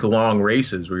so these long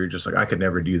races where you're just like, I could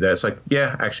never do that. It's like,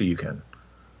 yeah, actually you can.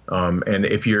 And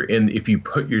if you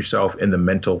put yourself in the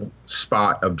mental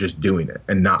spot of just doing it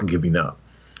and not giving up,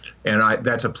 and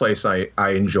that's a place I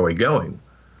enjoy going.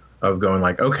 Of going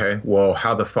like, okay, well,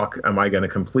 how the fuck am I going to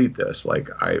complete this? Like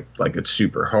it's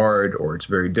super hard or it's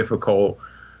very difficult,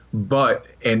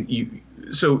 you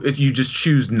just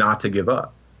choose not to give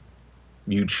up.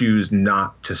 You choose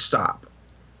not to stop.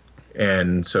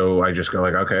 And so I just go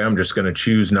like, okay, I'm just going to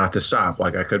choose not to stop.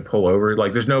 Like I could pull over.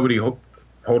 Like there's nobody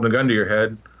holding a gun to your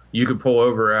head. You could pull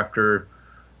over after,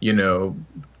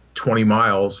 20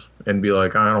 miles and be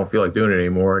like, I don't feel like doing it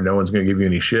anymore. No one's going to give you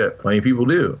any shit. Plenty of people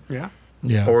do. Yeah.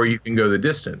 Yeah. Or you can go the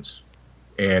distance,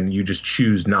 and you just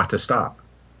choose not to stop.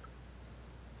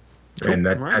 Cool. And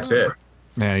that's it.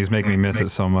 Man, he's making me miss it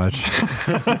so much.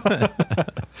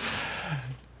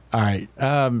 All right.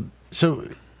 So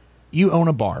you own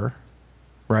a bar,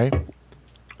 right?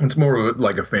 It's more of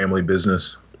like a family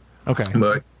business. Okay.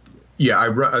 But yeah,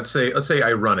 let's say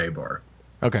I run a bar.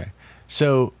 Okay.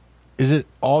 So is it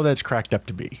all that's cracked up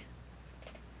to be?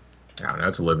 Yeah,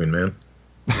 that's a living, man.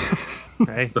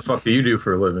 Hey. The fuck do you do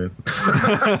for a living?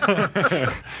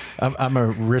 I'm a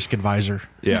risk advisor.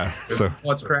 Yeah. So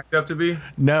What's cracked up to be?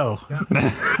 No.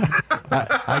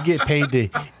 I get paid to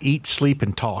eat, sleep,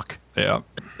 and talk. yeah.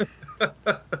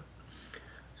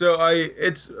 So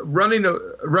it's running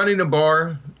a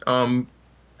bar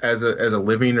as a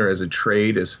living or as a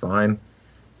trade is fine.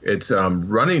 It's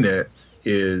running it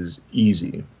is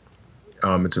easy.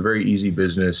 It's a very easy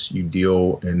business. You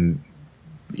deal in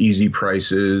easy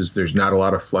prices. There's not a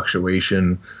lot of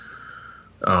fluctuation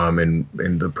in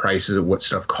the prices of what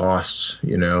stuff costs,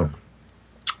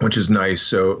 which is nice.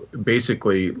 So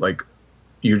basically, like,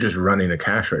 you're just running a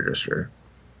cash register.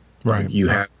 Right. Like, you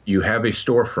have a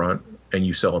storefront and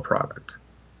you sell a product.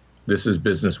 This is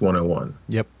business 101.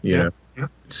 Yep.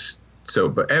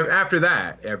 But after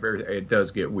that, it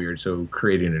does get weird. So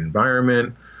creating an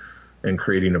environment and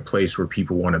creating a place where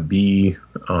people want to be,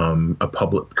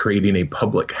 creating a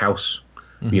public house,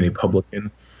 being a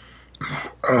publican.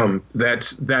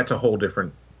 That's a whole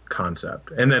different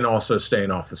concept. And then also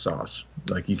staying off the sauce.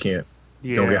 Like don't get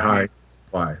high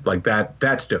supply. Like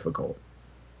that's difficult.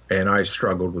 And I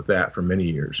struggled with that for many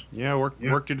years. Yeah,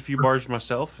 worked at a few bars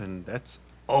myself, and that's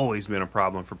always been a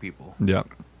problem for people. Yeah.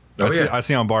 Oh, I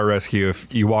see on Bar Rescue, if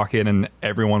you walk in and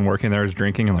everyone working there is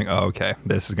drinking, I'm like, oh, okay,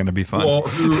 this is going to be fun. Well,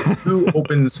 who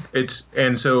opens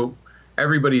and so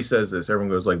everybody says this. Everyone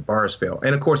goes like, bars fail.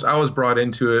 And of course, I was brought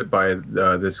into it by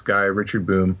this guy, Richard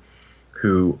Boom,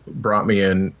 who brought me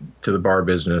in to the bar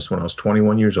business when I was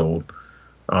 21 years old,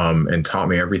 and taught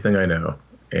me everything I know.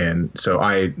 And so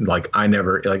I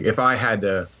never, like, if I had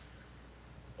to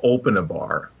open a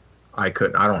bar, I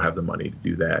don't have the money to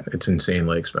do that. It's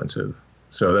insanely expensive.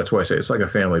 So that's why I say it's like a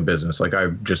family business. Like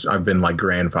I've been like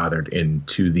grandfathered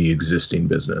into the existing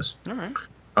business. All right.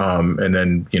 And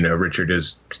then, Richard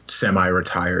is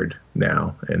semi-retired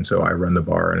now. And so I run the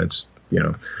bar, and it's,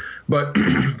 but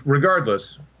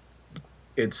regardless,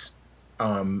 it's,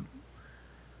 I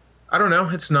don't know.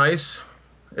 It's nice.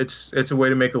 It's a way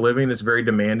to make a living. It's very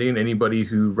demanding. Anybody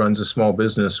who runs a small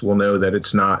business will know that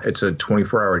it's a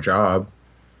 24-hour job.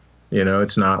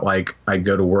 It's not like I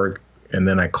go to work and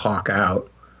then I clock out.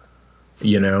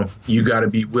 You got to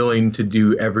be willing to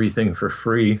do everything for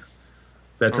free.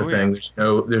 That's the thing.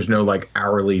 There's no like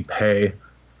hourly pay.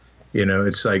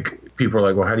 It's like people are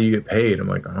like, well, how do you get paid? I'm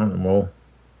like, I don't know. Well,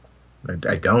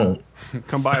 I don't.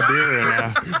 Come buy a beer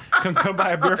and come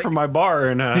buy a beer from my bar,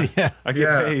 and I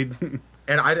get paid.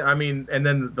 And I mean, and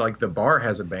then like the bar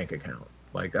has a bank account.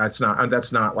 Like that's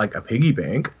not like a piggy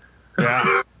bank.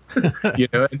 Yeah.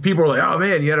 And people are like, oh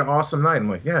man, you had an awesome night. I'm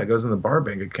like, yeah, it goes in the bar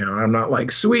bank account. I'm not like,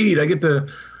 sweet, I get to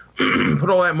put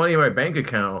all that money in my bank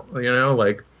account.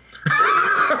 Like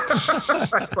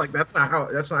that's not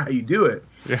how you do it.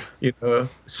 Yeah.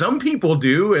 Some people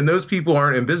do, and those people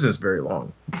aren't in business very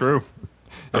long. True.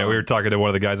 Yeah, we were talking to one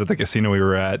of the guys at the casino we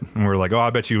were at, and we were like, oh, I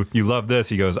bet you love this.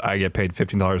 He goes, I get paid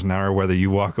 $15 an hour whether you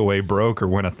walk away broke or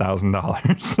win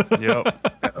 $1,000. Yep.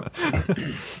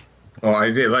 Oh, I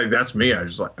did. Like, that's me. I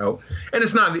was just like, oh. And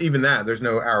it's not even that. There's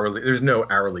no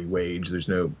hourly wage. There's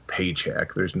no paycheck.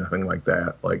 There's nothing like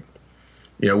that. Like,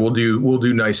 we'll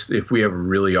do nice, if we have a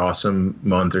really awesome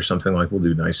month or something, like we'll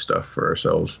do nice stuff for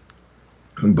ourselves.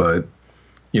 But,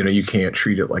 you can't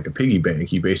treat it like a piggy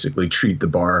bank. You basically treat the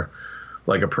bar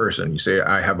like a person. You say,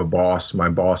 I have a boss. My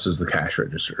boss is the cash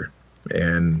register.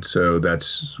 And so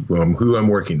that's who I'm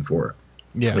working for.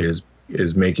 Yeah.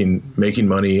 Is making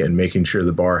money and making sure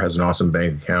the bar has an awesome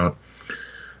bank account.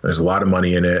 There's a lot of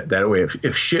money in it. That way,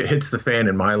 if shit hits the fan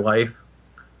in my life,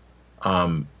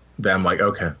 then I'm like,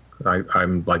 okay,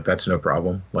 I'm like, that's no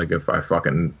problem. Like if I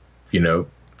fucking,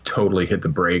 totally hit the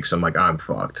brakes, I'm like, I'm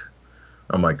fucked.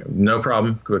 I'm like, no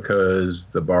problem, because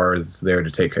the bar is there to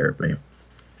take care of me.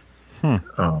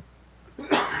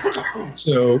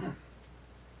 So,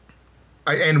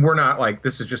 and we're not like,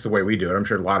 this is just the way we do it. I'm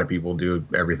sure a lot of people do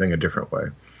everything a different way.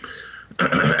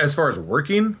 As far as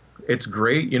working, it's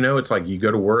great. It's like you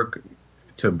go to work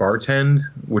to bartend,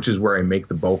 which is where I make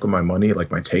the bulk of my money.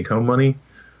 Like my take home money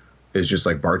is just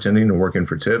like bartending and working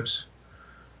for tips.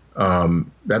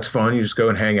 That's fun. You just go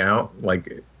and hang out.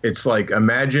 Like, it's like,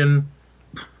 imagine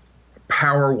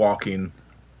power walking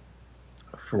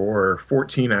for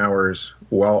 14 hours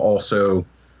while also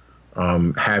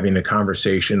having a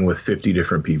conversation with 50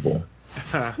 different people.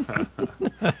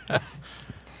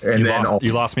 And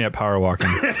you lost me at power walking.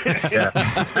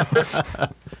 Yeah.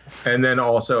 And then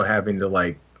also having to,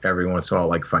 like, every once in a while,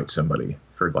 like, fight somebody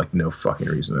for, like, no fucking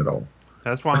reason at all.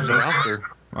 That's why I'm an announcer.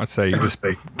 I'd say you just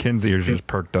Kinsey are just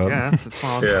perked up. Yeah, that's why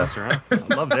I'm an announcer.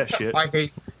 I love that shit.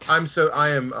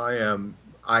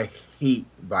 I hate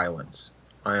violence.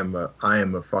 I am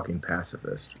a fucking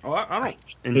pacifist. Oh, I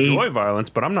don't enjoy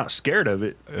violence, but I'm not scared of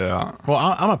it. Yeah. Well,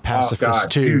 I'm a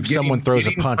pacifist too. Dude, if someone throws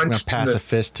a punch, I'm gonna pass a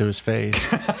fist to his face.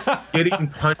 Getting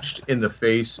punched in the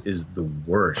face is the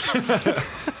worst.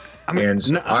 I mean,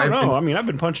 I don't know. I mean, I've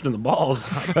been punched in the balls.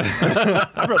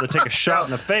 I'd rather take a shot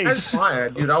in the face. That's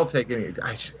fine, dude. I'll take any.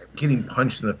 Getting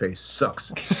punched in the face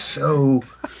sucks so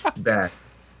bad.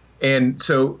 And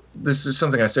so this is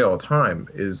something I say all the time,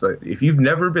 is that if you've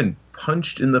never been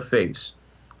punched in the face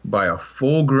by a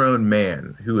full-grown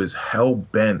man who is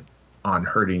hell-bent on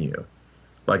hurting you,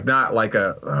 like not like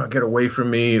get away from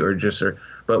me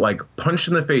but like punched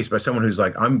in the face by someone who's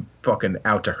like, I'm fucking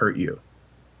out to hurt you,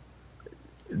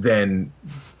 then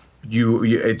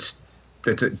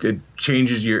it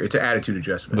changes it's an attitude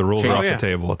adjustment. The rules are off the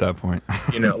table at that point.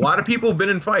 A lot of people have been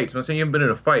in fights. I'm not saying you haven't been in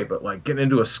a fight, but like getting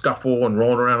into a scuffle and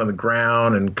rolling around on the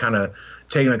ground and kind of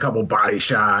taking a couple body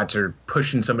shots or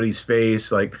pushing somebody's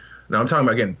face. Like, no, I'm talking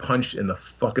about getting punched in the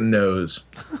fucking nose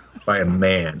by a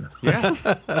man.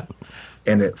 Yeah.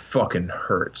 And it fucking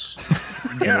hurts.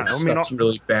 And it sucks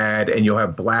really bad, and you'll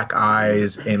have black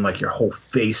eyes and like your whole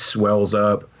face swells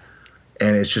up,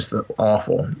 and it's just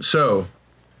awful. So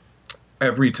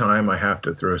every time I have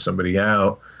to throw somebody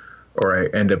out or I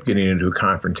end up getting into a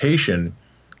confrontation,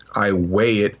 I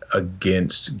weigh it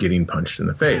against getting punched in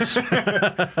the face.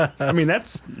 I mean,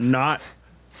 that's not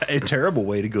a terrible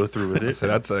way to go through with it. So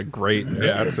that's a great,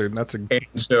 And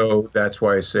so that's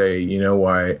why I say, you know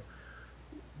why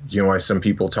some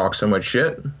people talk so much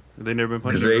shit? They've never been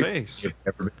punched in the face. They've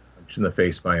never been punched in the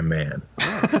face by a man.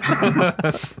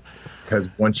 Because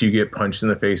once you get punched in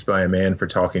the face by a man for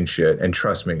talking shit, and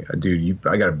trust me, dude,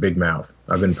 I got a big mouth.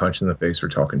 I've been punched in the face for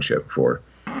talking shit before.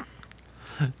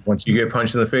 Once you get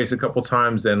punched in the face a couple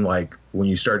times, then like when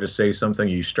you start to say something,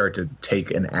 you start to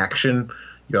take an action.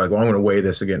 You're like, well, I'm going to weigh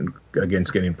this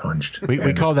against getting punched.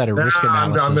 We call that a risk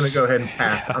analysis. I'm going to go ahead and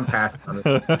pass. I'm passing on this.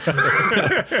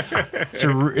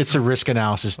 It's a risk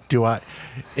analysis.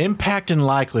 Impact and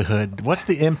likelihood? What's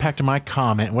the impact of my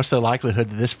comment? What's the likelihood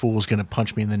that this fool is going to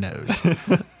punch me in the nose?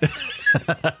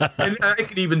 And I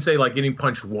could even say like getting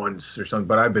punched once or something,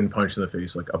 but I've been punched in the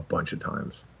face like a bunch of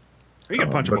times. You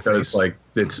get punched because like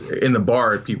it's in the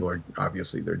bar, people are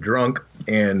obviously they're drunk,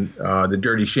 and the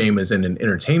Dirty Shame is in an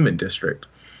entertainment district.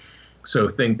 So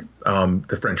think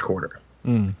the French Quarter.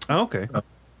 Oh, okay.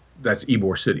 That's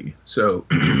Ybor City. So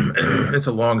it's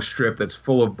a long strip that's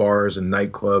full of bars and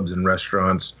nightclubs and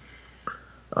restaurants.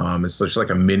 It's just like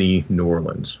a mini New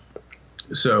Orleans.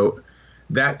 So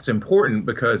that's important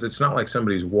because it's not like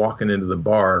somebody's walking into the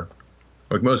bar.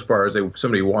 Like most bars,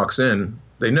 somebody walks in,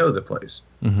 they know the place.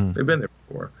 Mm-hmm. They've been there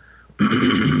before.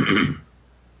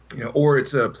 Or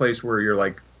it's a place where you're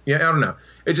like, I don't know.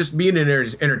 It just being in an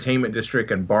entertainment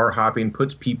district and bar hopping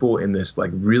puts people in this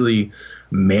like really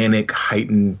manic,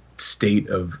 heightened state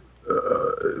of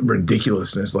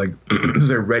ridiculousness. Like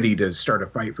they're ready to start a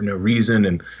fight for no reason,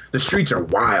 and the streets are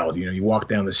wild. You walk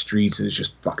down the streets and it's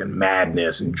just fucking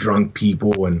madness and drunk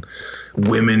people and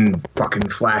women fucking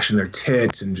flashing their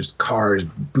tits and just cars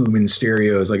booming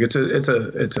stereos. Like it's a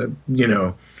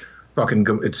fucking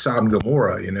it's Sodom and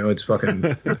Gomorrah. It's fucking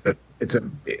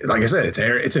like I said,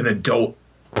 it's an adult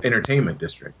entertainment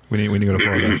district. We need to go to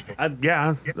Florida.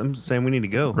 Yeah, I'm saying we need to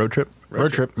go. Road trip.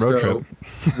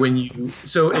 When you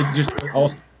so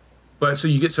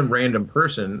you get some random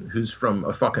person who's from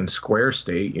a fucking square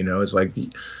state. It's like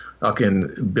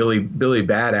fucking Billy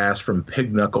Badass from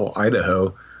Pig Knuckle,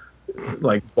 Idaho,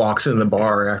 like walks in the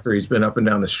bar after he's been up and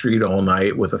down the street all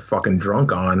night with a fucking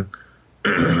drunk on,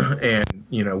 and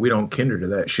we don't kinder to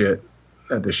that shit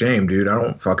at the Shame, dude. I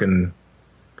don't fucking.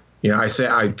 I say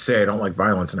I don't like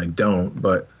violence, and I don't,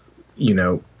 but,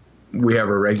 we have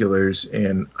our regulars,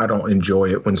 and I don't enjoy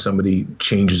it when somebody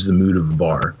changes the mood of a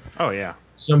bar. Oh, yeah.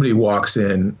 Somebody walks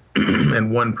in,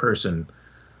 and one person's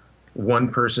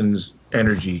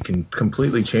energy can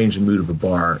completely change the mood of a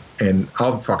bar, and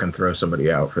I'll fucking throw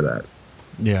somebody out for that.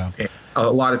 Yeah. And a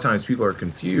lot of times people are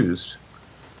confused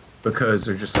because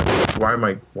they're just like, why am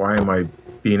I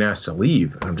being asked to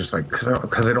leave? And I'm just like,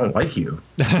 because I don't like you.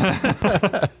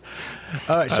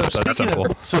 All right, so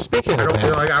speaking of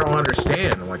I don't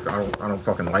understand. I'm like, I don't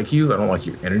fucking like you. I don't like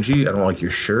your energy. I don't like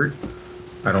your shirt.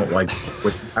 I don't like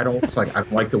I don't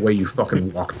like the way you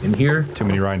fucking walked in here. Too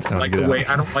many rhinestones. I don't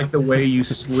like the way you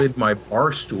slid my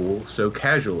bar stool so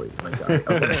casually.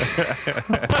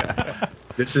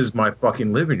 This is my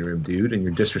fucking living room, dude, and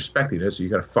you're disrespecting it, so you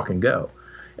gotta fucking go.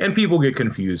 And people get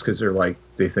confused because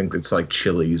they think it's like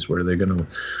Chili's where they're going to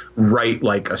write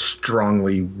like a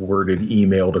strongly worded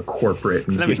email to corporate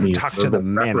and get me talk to the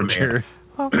manager.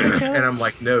 And I'm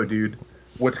like, no, dude,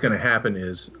 what's going to happen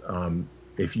is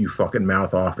if you fucking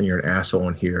mouth off and you're an asshole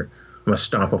in here, I'm going to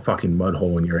stomp a fucking mud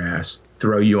hole in your ass,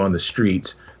 throw you on the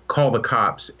streets, call the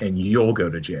cops, and you'll go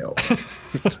to jail.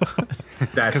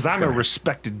 Because I'm a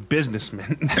respected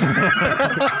businessman.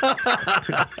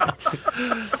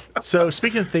 So,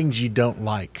 speaking of things you don't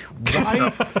like,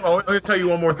 why? I'm going to tell you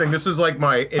one more thing. This was like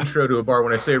my intro to a bar.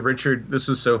 When I say Richard, this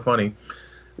was so funny.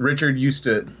 Richard used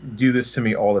to do this to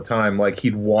me all the time. Like,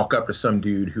 he'd walk up to some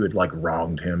dude who had, like,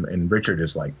 wronged him. And Richard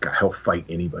is like, God, he'll fight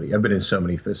anybody. I've been in so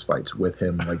many fist fights with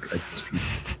him.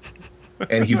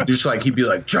 And he'd be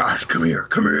like, Josh, come here,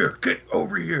 get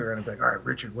over here. And I'd be like, all right,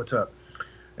 Richard, what's up?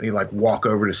 And he'd like walk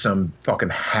over to some fucking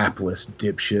hapless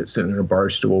dipshit sitting in a bar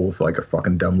stool with like a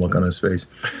fucking dumb look on his face.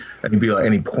 And he'd be like,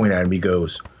 and he'd point at him, he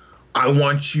goes, I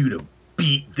want you to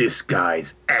beat this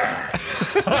guy's ass.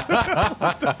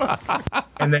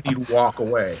 And then he'd walk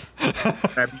away.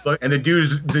 And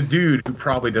the dude who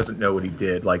probably doesn't know what he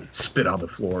did, like spit on the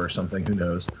floor or something, who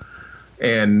knows.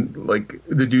 And like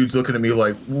the dude's looking at me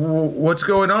like, what's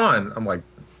going on? I'm like,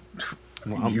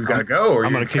 you gotta go, or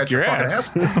I'm gonna kick your ass,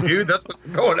 dude. That's what's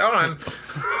going on.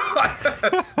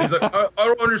 He's like, I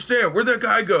don't understand. Where'd that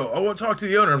guy go? I want to talk to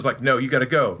the owner. I was like, no, you gotta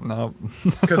go. No,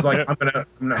 because like I'm gonna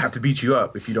have to beat you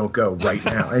up if you don't go right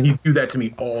now. And he'd do that to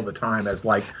me all the time as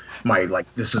like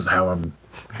this is how I'm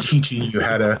teaching you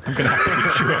how to.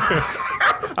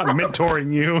 I'm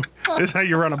mentoring you. This is how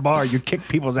you run a bar. You kick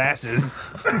people's asses.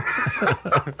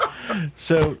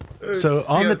 So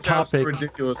on the topic, so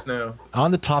ridiculous now.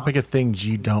 On the topic of things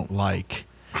you don't like,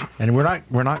 and we're not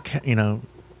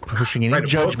pushing any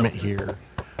judgment here,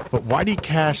 but why do you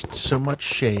cast so much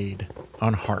shade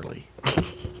on Harley?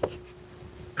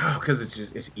 Because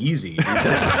it's easy.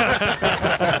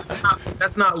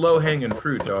 That's not low-hanging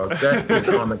fruit, dog. That is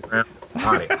on the ground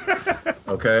body.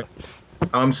 Okay?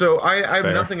 So I have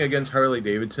nothing against Harley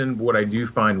Davidson. What I do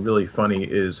find really funny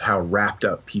is how wrapped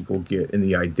up people get in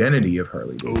the identity of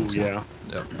Harley Davidson. Oh,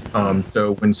 yeah.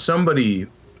 So when somebody...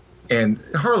 And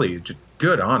Harley, just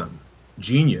good on him.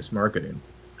 Genius marketing.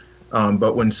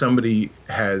 But when somebody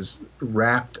has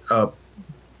wrapped up...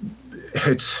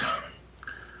 It's...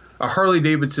 A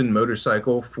Harley-Davidson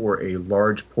motorcycle, for a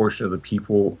large portion of the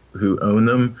people who own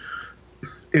them,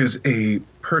 is a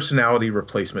personality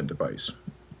replacement device.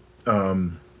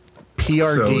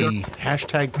 PRD.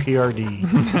 Hashtag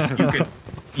PRD.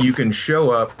 You can show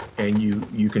up and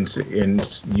you can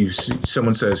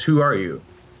someone says, "Who are you?"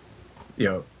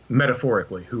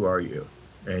 Metaphorically, who are you?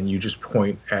 And you just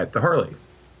point at the Harley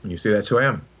and you say, "That's who I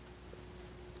am."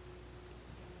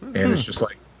 And it's just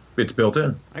like, it's built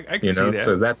in. I can see that.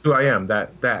 So that's who I am.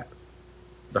 That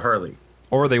the Harley.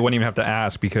 Or they wouldn't even have to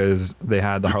ask because they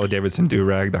had the Harley Davidson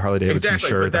do-rag, the Harley Davidson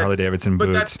shirt, the Harley Davidson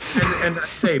boots. And I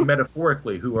say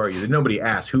metaphorically, who are you? Nobody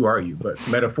asks, who are you? But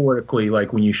metaphorically,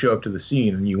 like when you show up to the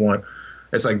scene and you want,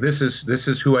 it's like, this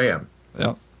is who I am.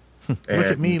 Yeah.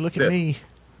 Look at me.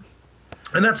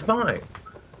 And that's fine.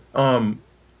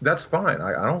 That's fine.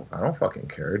 I don't fucking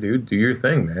care, dude. Do your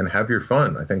thing, man. Have your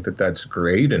fun. I think that's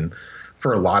great. And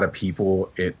for a lot of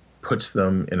people, it puts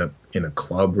them in a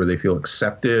club where they feel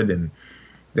accepted and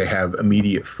they have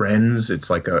immediate friends. It's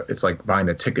like buying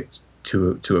a ticket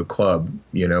to a club,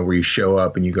 where you show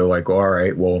up and you go like, all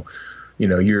right, well,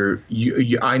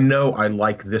 I know I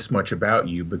like this much about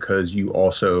you because you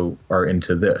also are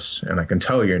into this, and I can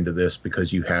tell you're into this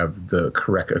because you have the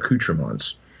correct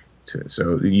accoutrements. So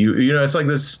it's like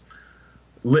this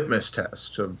litmus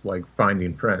test of like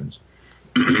finding friends,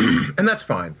 and that's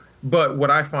fine. But what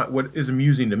is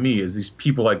amusing to me is these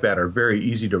people like that are very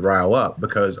easy to rile up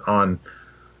because on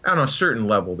a certain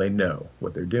level they know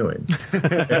what they're doing.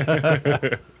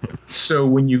 So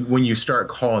when you start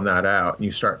calling that out and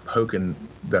you start poking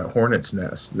that hornet's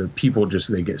nest, the people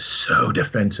they get so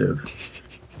defensive,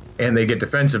 and they get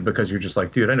defensive because you're just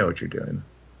like, dude, I know what you're doing.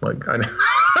 Like I know.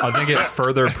 I think it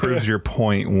further proves your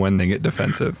point when they get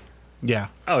defensive. Yeah.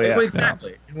 Oh, yeah. Well,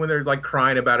 exactly. And when they're like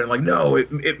crying about it, like, no,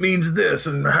 it means this,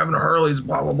 and having a Harley's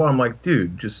blah blah blah. I'm like,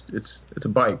 dude, it's a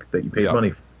bike that you paid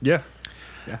money for. Yeah.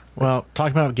 Well,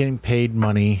 talking about getting paid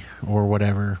money or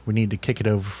whatever, we need to kick it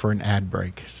over for an ad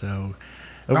break. So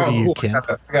over to you, cool. Ken.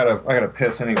 I gotta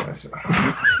piss anyway. So.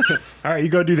 All right, you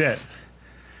go do that.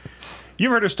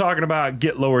 You've heard us talking about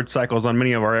Get Lowered cycles on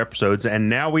many of our episodes, and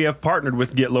now we have partnered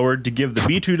with Get Lowered to give the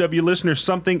B2W listeners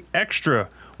something extra.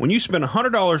 When you spend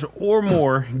 $100 or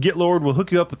more, Get Lowered will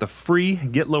hook you up with a free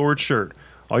Get Lowered shirt.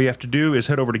 All you have to do is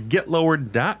head over to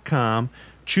getlowered.com,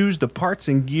 choose the parts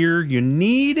and gear you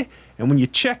need, and when you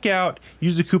check out,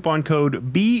 use the coupon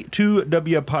code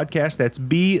B2WPodcast, that's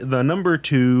B, the number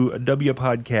 2, W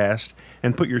Podcast,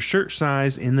 and put your shirt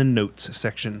size in the notes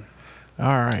section. All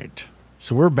right.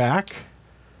 So we're back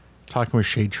talking with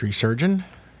Shadetree Surgeon,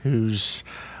 who's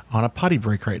on a potty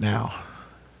break right now.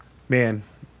 Man,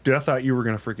 dude, I thought you were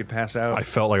going to freaking pass out. I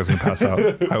felt like I was going to pass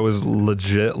out. I was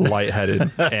legit lightheaded,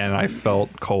 and I felt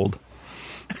cold.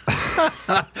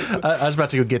 I was about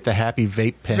to go get the happy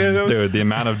vape pen. Man, Dude, the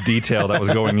amount of detail that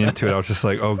was going into it, I was just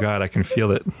like, oh, God, I can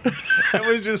feel it. That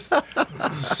was just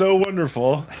so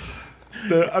wonderful.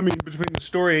 Between the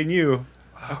story and you,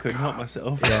 I couldn't help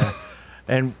myself. Yeah.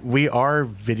 And we are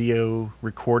video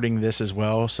recording this as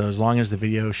well, so as long as the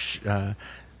video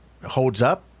holds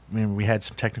up, we had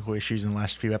some technical issues in the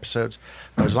last few episodes,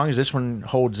 but as long as this one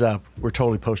holds up, we're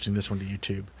totally posting this one to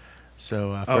YouTube.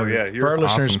 So for our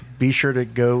listeners, be sure to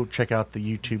go check out the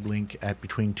YouTube link at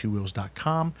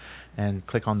Between2Wheels.com and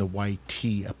click on the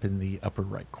YT up in the upper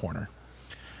right corner.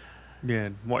 Yeah,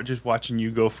 just watching you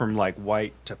go from like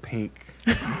white to pink,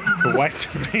 from white to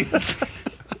pink.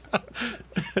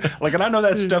 And I know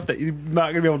that's stuff that you're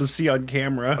not going to be able to see on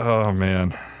camera. Oh,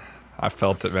 man. I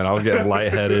felt it, man. I was getting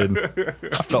lightheaded.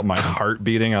 I felt my heart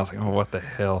beating. I was like, oh, what the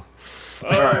hell? All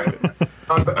right.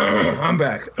 I'm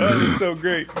back. That is so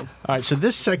great. All right, so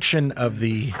this section of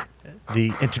the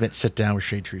intimate sit-down with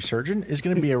Shadetree Surgeon is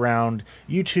going to be around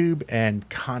YouTube and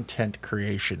content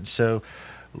creation. So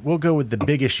we'll go with the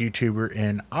biggest YouTuber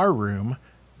in our room,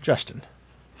 Justin.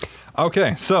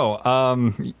 Okay, so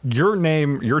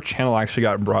your channel actually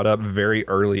got brought up very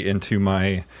early into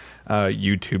my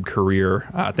YouTube career.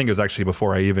 I think it was actually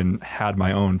before I even had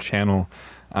my own channel.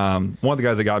 One of the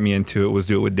guys that got me into it was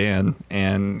Do It With Dan,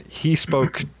 and he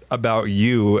spoke about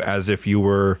you as if you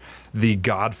were the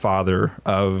godfather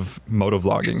of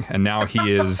motovlogging, and now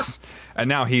he's I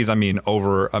mean,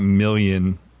 over 1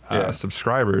 million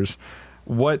subscribers.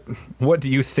 What do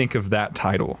you think of that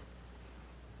title?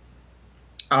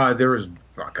 There was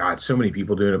so many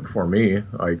people doing it before me,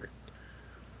 like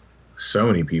so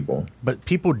many people. But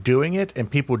people doing it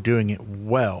and people doing it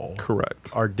well,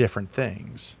 correct, are different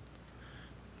things.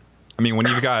 I mean, when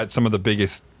you've got some of the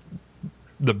biggest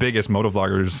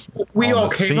motovloggers, we all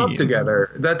came up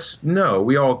together.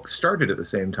 We all started at the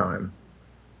same time.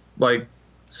 Like,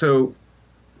 so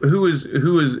who is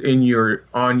who's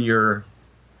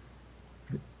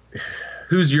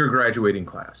your graduating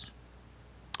class?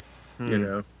 You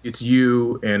know, it's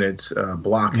you and it's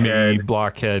Blockhead. Me,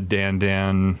 Blockhead,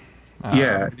 Dan.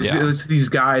 It's these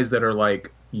guys that are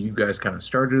like, you guys kind of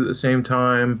started at the same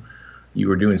time. You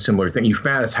were doing similar things.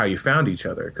 That's how you found each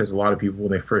other, because a lot of people,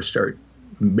 when they first start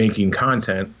making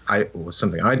content,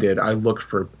 something I did, I looked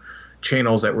for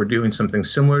channels that were doing something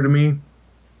similar to me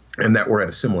and that were at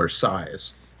a similar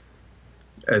size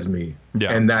as me.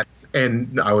 Yeah. And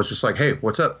I was just like, hey,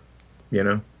 what's up? You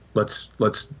know, let's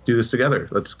do this together.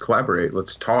 Let's collaborate.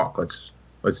 Let's talk. Let's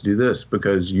do this,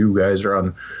 because you guys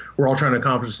we're all trying to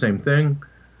accomplish the same thing.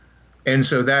 And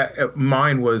so that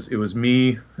mine was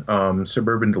me,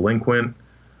 Suburban Delinquent,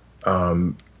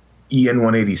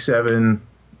 EN187,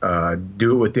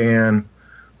 Do It With Dan,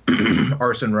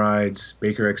 Arson Rides,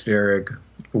 Baker X Derek.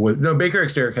 Baker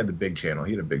X Derek had the big channel.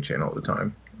 He had a big channel at the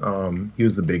time. He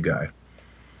was the big guy.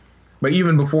 But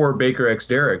even before Baker X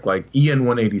Derek, like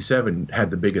EN187 had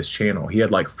the biggest channel. He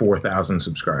had like 4,000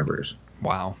 subscribers.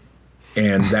 Wow.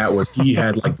 And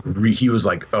he was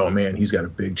like, oh man, he's got a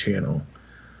big channel.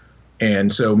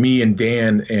 And so me and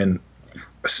Dan and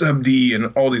Sub D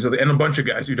and all these and a bunch of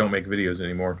guys who don't make videos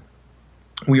anymore,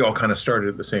 we all kind of started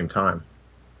at the same time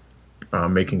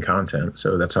making content.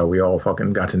 So that's how we all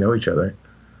fucking got to know each other.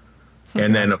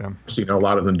 And then, a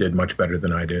lot of them did much better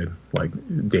than I did, like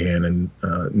Dan and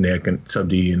Nick and Sub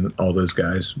D and all those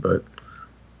guys. But,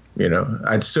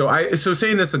 so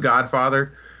saying this, the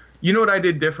Godfather, you know what I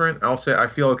did different? I'll say, I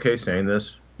feel okay saying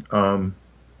this. I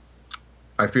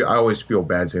always feel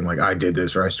bad saying, like, I did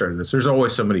this or I started this. There's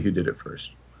always somebody who did it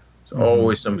first. There's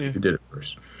always somebody who did it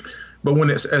first. But when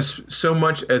it's so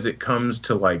much as it comes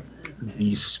to, like,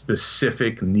 the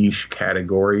specific niche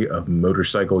category of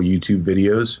motorcycle YouTube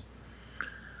videos,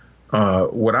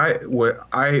 what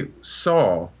I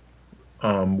saw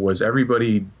was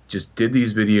everybody just did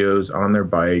these videos on their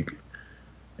bike,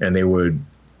 and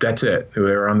that's it. They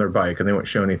were on their bike and they wouldn't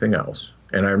show anything else.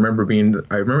 And I remember thinking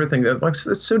that, like,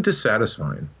 that's so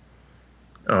dissatisfying.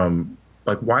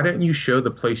 Like, why didn't you show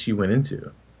the place you went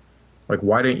into? Like,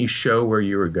 why didn't you show where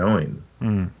you were going?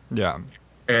 Yeah.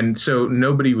 And so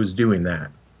nobody was doing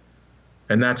that.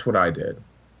 And that's what I did.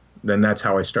 Then that's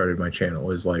how I started my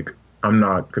channel, is like, I'm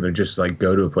not going to just like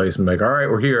go to a place and be like, all right,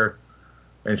 we're here,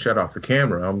 and shut off the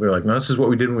camera. I'm going to be like, no, this is what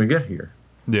we did when we get here.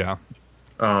 Yeah.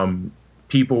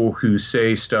 People who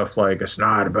say stuff like, it's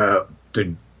not about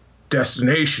the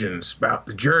destinations, about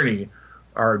the journey,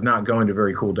 are not going to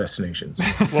very cool destinations.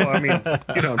 Well, I mean, part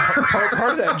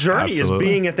of that journey is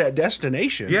being at that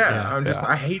destination.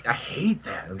 I hate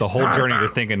that. The whole journey,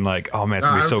 you're thinking like, oh man, it's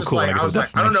gonna be so cool. Like,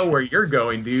 I don't know where you're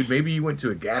going, dude. Maybe you went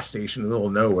to a gas station in the middle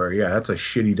of nowhere. Yeah, that's a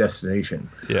shitty destination.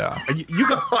 Yeah.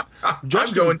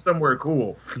 I'm going somewhere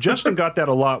cool. Justin got that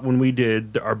a lot when we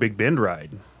did our Big Bend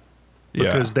ride.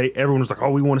 Because everyone was like,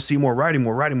 oh, we want to see more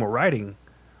riding.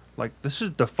 Like, this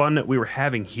is the fun that we were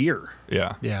having here.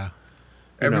 Yeah. Yeah.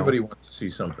 Everybody wants to see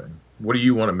something. What do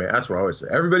you want to make? That's what I always say.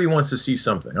 Everybody wants to see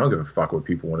something. I don't give a fuck what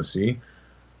people want to see.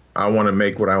 I want to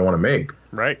make what I want to make.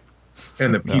 Right.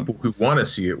 And the people who want to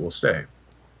see it will stay.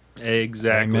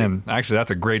 Exactly. Amen. Actually, that's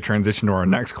a great transition to our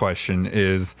next question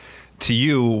is, to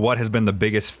you, what has been the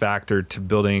biggest factor to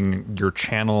building your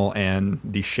channel and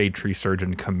the Shadetree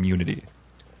Surgeon community?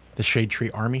 The Shadetree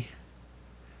Army?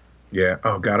 Yeah.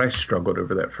 Oh, God, I struggled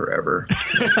over that forever.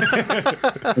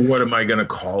 What am I going to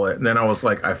call it? And then I was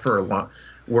like,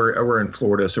 we're in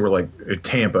Florida, so we're like at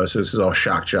Tampa, so this is all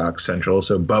Shock Jock Central.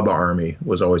 So Bubba Army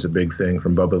was always a big thing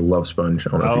from Bubba the Love Sponge.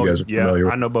 I don't know if you guys are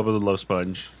familiar. I know Bubba the Love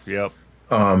Sponge. Yep.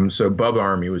 So Bubba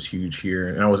Army was huge here.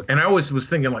 And I always was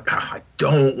thinking, like, I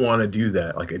don't want to do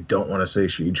that. Like, I don't want to say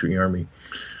Shadetree Army.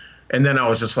 And then I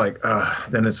was just like,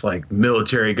 then it's like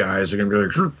military guys are going to be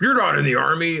like, you're not in the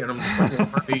Army. And I'm just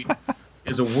like, Army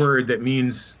is a word that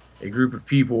means a group of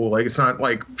people. Like, it's not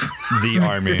like the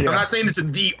Army. I'm not saying it's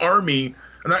the Army.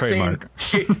 I'm not Trademark.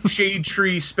 saying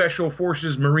Shadetree Special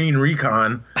Forces Marine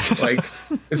Recon. Like,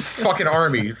 it's fucking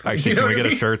Army. Actually, can we get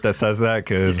a shirt that says that?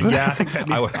 Because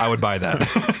I would buy that.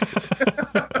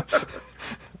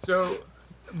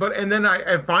 And then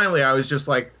I finally I was just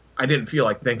like, I didn't feel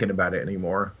like thinking about it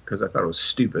anymore because I thought it was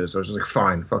stupid. So I was just like,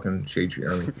 fine, fucking Shadetree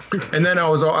Army. And then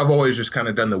I've always just kind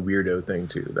of done the weirdo thing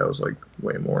too. That was like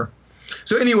way more.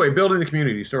 So anyway, building the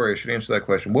community. Sorry, I should answer that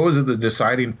question. What was it, the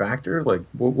deciding factor? Like,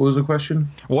 what was the question?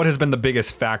 What has been the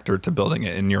biggest factor to building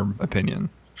it, in your opinion?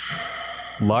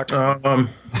 Luck?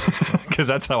 Because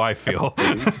that's how I feel.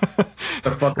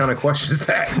 The fuck kind of question is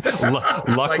that?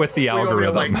 Luck with the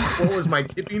algorithm. What was my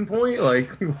tipping point? Like,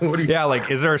 what do you? Yeah,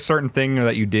 like, is there a certain thing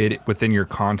that you did within your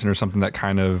content or something that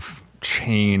kind of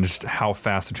changed how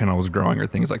fast the channel was growing or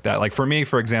things like that? Like, for me,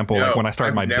 for example, like when I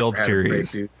started my build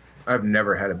series. I've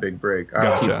never had a big break.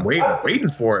 Gotcha. I keep waiting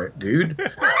for it, dude.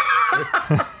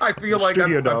 I feel like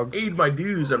I've paid my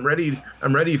dues. I'm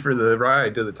ready for the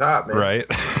ride to the top, man. Right.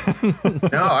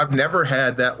 No, I've never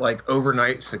had that like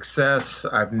overnight success.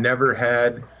 I've never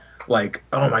had like,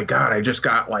 oh my God, I just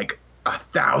got like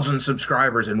 1,000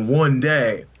 subscribers in one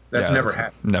day. That's never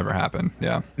happened. Never happened.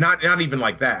 Yeah. Not even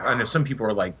like that. I know some people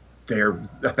are like,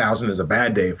 1,000 is a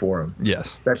bad day for them.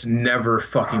 Yes. That's never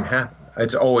fucking happened.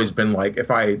 It's always been like,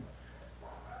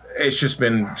 it's just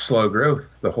been slow growth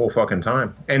the whole fucking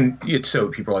time. And so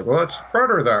people are like, well, it's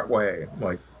better that way. I'm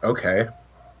like, okay.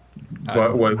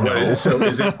 But so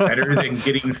is it better than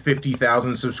getting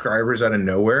 50,000 subscribers out of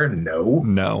nowhere?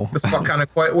 No. What the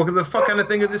fuck kind of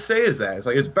thing to say is that? It's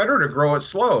like, it's better to grow it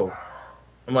slow.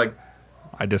 I'm like,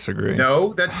 I disagree.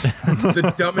 No, that's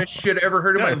the dumbest shit I ever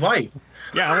heard in my life.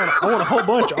 Yeah, I want a whole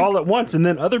bunch all at once, and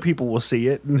then other people will see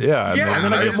it. And then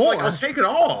I get more. Like, I'll take it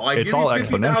all. Like, it's all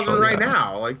exponential right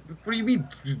now. Like, what do you mean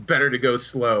it's better to go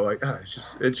slow? Like,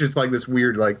 it's just like this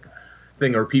weird like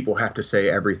thing where people have to say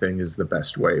everything is the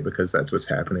best way because that's what's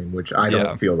happening, which I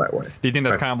don't feel that way. Do you think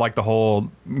that's kind of like the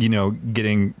whole,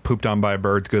 getting pooped on by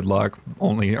birds, good luck,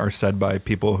 only are said by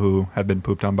people who have been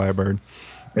pooped on by a bird?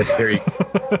 There you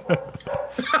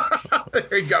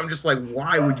go. I'm just like,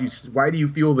 why do you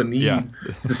feel the need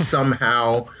to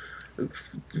somehow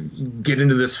get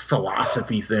into this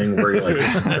philosophy thing where you're like,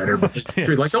 this is better, but this is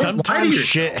true. Like, don't lie to yourself.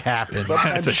 Shit happens.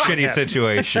 It's a shitty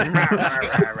situation.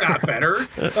 It's not better.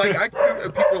 Like,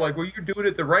 people are like, well, you're doing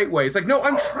it the right way. It's like, no,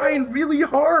 I'm trying really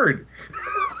hard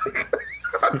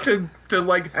to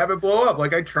like have it blow up.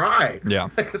 Like, I try. Yeah.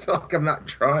 It's like I'm not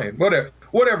trying.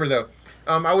 Whatever though.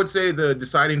 I would say the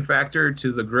deciding factor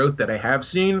to the growth that I have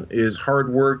seen is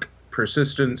hard work,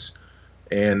 persistence,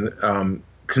 and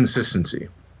consistency.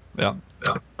 Yeah.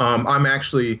 I'm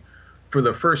actually, for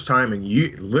the first time in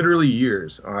literally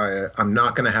years, I'm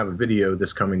not going to have a video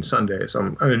this coming Sunday, so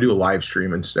I'm going to do a live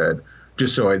stream instead,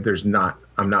 just so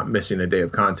I'm not missing a day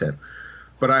of content.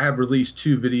 But I have released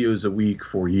 2 videos a week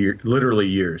for literally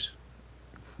years.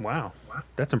 Wow,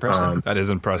 that's impressive. That is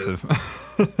impressive.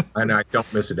 And I don't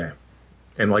miss a day.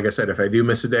 And like I said, if I do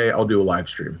miss a day, I'll do a live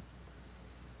stream.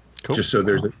 Cool. Just so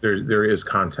there is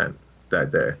content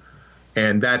that day.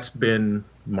 And that's been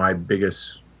my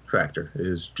biggest factor,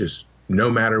 is just no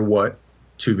matter what,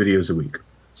 2 videos a week.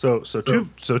 So 2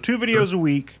 videos a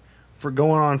week for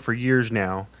going on for years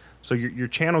now. So your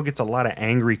channel gets a lot of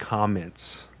angry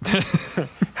comments.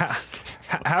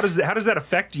 How does that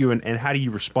affect you, and how do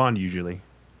you respond usually?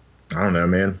 I don't know,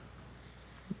 man.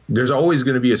 There's always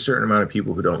going to be a certain amount of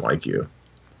people who don't like you.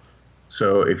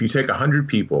 So if you take 100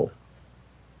 people,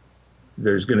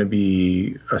 there's going to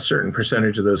be a certain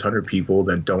percentage of those 100 people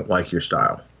that don't like your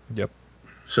style. Yep.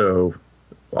 So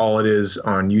all it is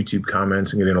on YouTube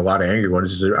comments and getting a lot of angry ones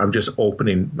is I'm just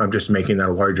making that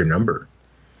a larger number.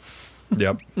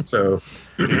 Yep. So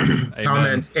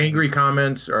angry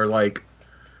comments are like,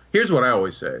 here's what I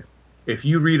always say. If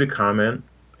you read a comment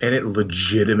and it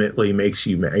legitimately makes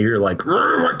you mad, you're like,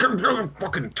 I'm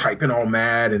fucking typing all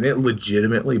mad, and it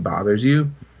legitimately bothers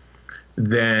you,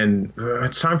 then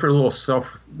it's time for a little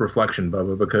self-reflection,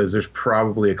 Bubba, because there's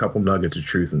probably a couple nuggets of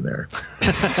truth in there.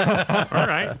 All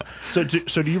right. So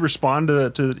do you respond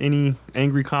to any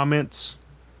angry comments?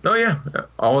 Oh, yeah.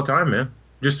 All the time, man.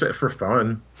 Just for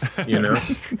fun,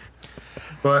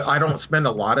 But I don't spend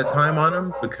a lot of time on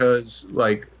them because,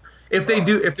 like, if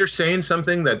they're saying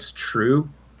something that's true,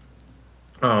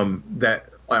 that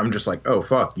I'm just like, oh,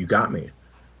 fuck, you got me.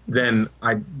 Then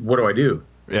what do I do?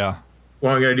 Yeah.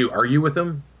 What am I going to do? Argue with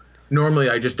them? Normally,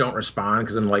 I just don't respond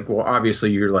because I'm like, well,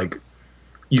 obviously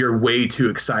you're way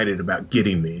too excited about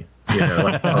getting me. You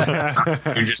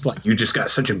just got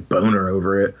such a boner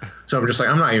over it. So I'm just like,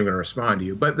 I'm not even going to respond to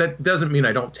you. But that doesn't mean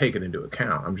I don't take it into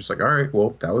account. I'm just like, all right,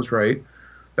 well, that was right.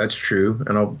 That's true.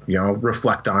 And I'll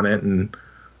reflect on it and,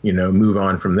 move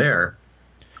on from there.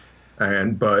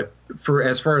 But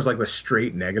as far as like the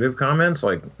straight negative comments,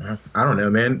 like, I don't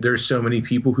know, man, there's so many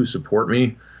people who support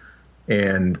me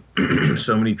and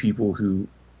so many people who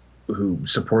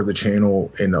support the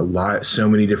channel in so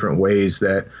many different ways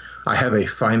that I have a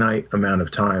finite amount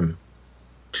of time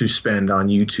to spend on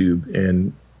YouTube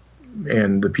and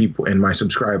the people and my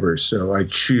subscribers. So I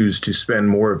choose to spend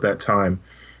more of that time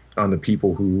on the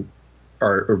people who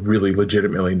are really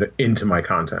legitimately into my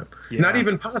content. Yeah. Not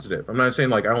even positive. I'm not saying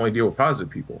like I only deal with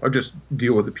positive people. I just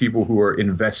deal with the people who are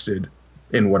invested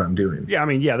in what I'm doing. Yeah, I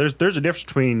mean, yeah, there's a difference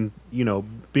between,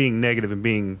 being negative and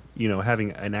being,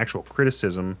 having an actual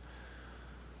criticism.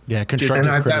 Yeah,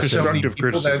 constructive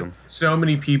criticism. So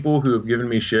many people who have given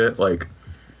me shit, like,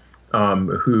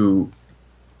 who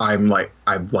I've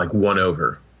won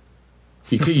over.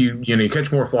 You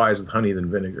catch more flies with honey than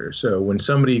vinegar. So when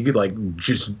somebody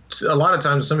just a lot of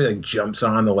times somebody jumps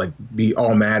on, they'll be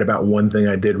all mad about one thing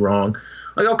I did wrong.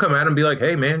 I'll come at them and be like,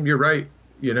 hey man, you're right,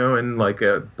 and blah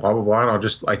blah blah. And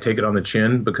I take it on the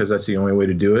chin because that's the only way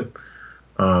to do it.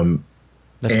 And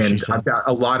I've got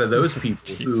a lot of those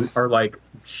people who are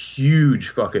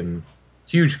huge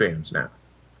fans now.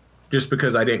 Just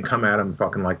because I didn't come at them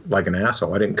fucking like an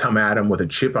asshole. I didn't come at them with a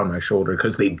chip on my shoulder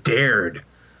because they dared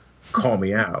call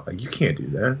me out. You can't do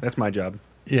that. That's my job.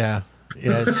 Yeah.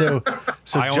 Yeah.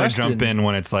 So I only jump in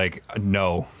when it's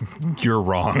no, you're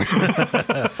wrong.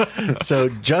 So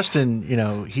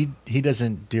Justin, he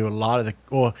doesn't do a lot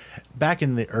of back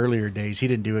in the earlier days, he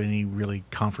didn't do any really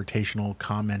confrontational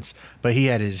comments, but he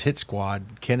had his hit squad,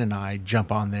 Ken and I,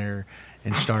 jump on there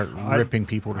and start ripping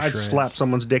people to shreds. I'd slap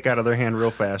someone's dick out of their hand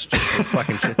real fast just for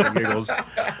fucking shits and giggles.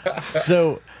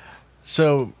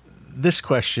 So this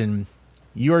question,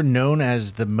 you are known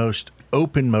as the most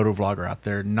open motovlogger out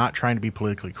there, not trying to be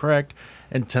politically correct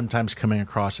and sometimes coming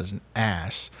across as an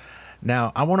ass.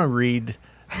 Now, I want to read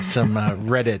some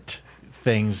Reddit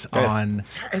things on...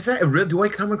 Is that real? Do I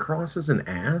come across as an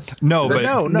ass? No.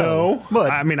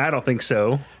 But I mean, I don't think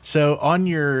so. So on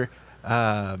your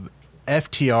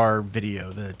FTR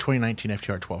video, the 2019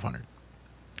 FTR 1200.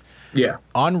 Yeah.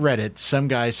 On Reddit, some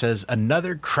guy says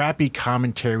another crappy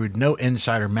commentary with no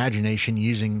insider imagination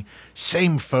using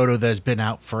same photo that has been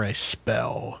out for a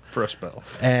spell.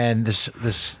 And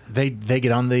they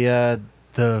get on the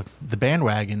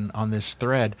bandwagon on this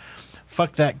thread.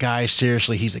 Fuck that guy,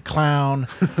 seriously, he's a clown.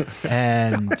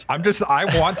 And I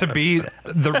want to be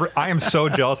I am so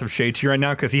jealous of Shadetree right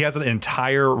now because he has an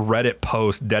entire Reddit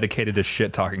post dedicated to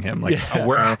shit talking him.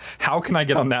 How can I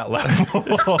get on that level?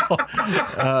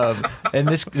 And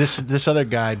this other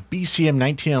guy, BCM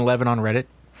 1911 on Reddit.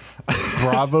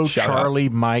 Bravo Charlie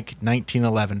Mike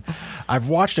 1911. I've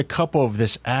watched a couple of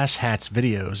this asshat's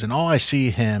videos, and all I see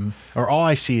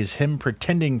is him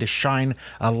pretending to shine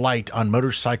a light on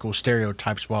motorcycle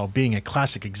stereotypes while being a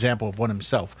classic example of one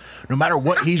himself. No matter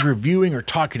what he's reviewing or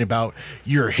talking about,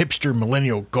 you're hipster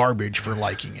millennial garbage for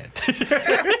liking it.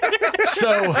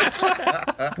 So,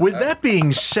 with that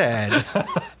being said,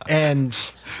 and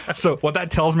so what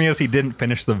that tells me is he didn't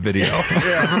finish the video.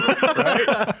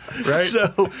 Yeah, right.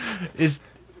 So,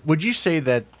 would you say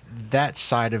that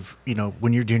side of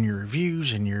when you're doing your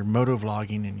reviews and you're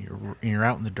motovlogging and you're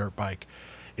out on the dirt bike,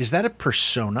 is that a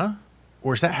persona,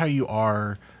 or is that how you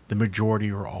are the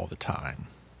majority or all the time?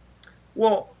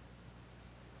 Well,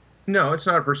 no, it's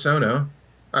not a persona.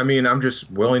 I mean, I'm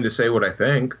just willing to say what I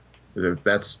think. The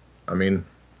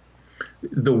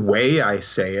way I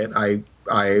say it, I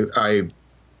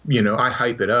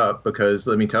hype it up because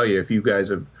let me tell you, if you guys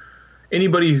have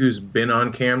anybody who's been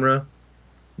on camera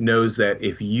knows that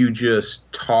if you just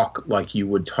talk like you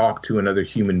would talk to another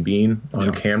human being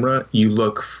on camera, you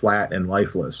look flat and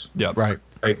lifeless. Yeah, right.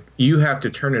 You have to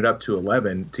turn it up to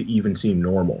 11 to even seem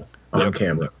normal on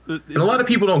camera, and a lot of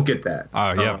people don't get that.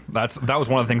 That was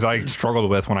one of the things I struggled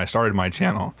with when I started my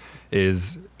channel,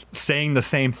 is saying the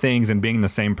same things and being the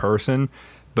same person,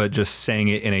 but just saying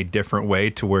it in a different way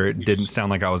to where it didn't sound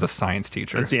like I was a science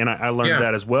teacher. And I learned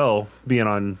that as well being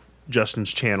on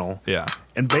Justin's channel. Yeah.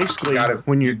 And basically,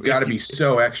 you've got to be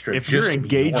so extra. If you're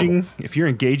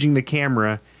engaging the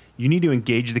camera, you need to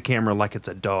engage the camera like it's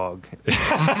a dog. All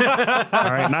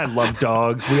right, and I love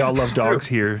dogs. We all love dogs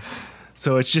here.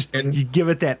 So it's just, you give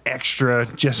it that extra,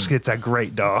 it's a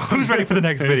great dog. Who's ready for the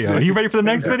next video? Are you ready for the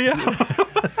next video?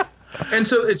 And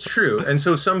so it's true. And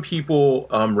so some people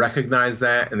recognize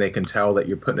that, and they can tell that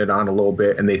you're putting it on a little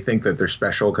bit, and they think that they're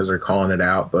special because they're calling it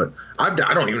out. But I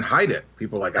don't even hide it.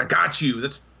 People are like, I got you.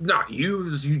 That's not you.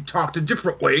 You talked a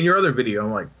different way in your other video.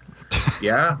 I'm like,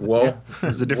 Yeah, well,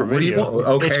 It's a different what do you video. want?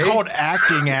 Okay. It's called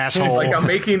acting, asshole. Like I'm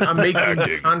making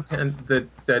content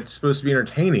that's supposed to be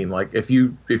entertaining. Like if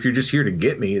you're just here to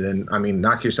get me, then I mean,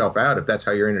 knock yourself out if that's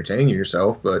how you're entertaining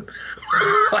yourself. But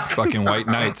Fucking white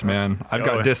knights, man. I've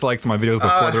got dislikes on my videos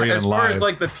before they're even as live. far as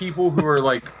like the people who are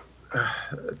like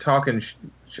talking,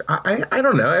 I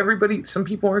don't know. Some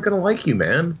people aren't gonna like you,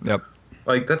 man. Yep.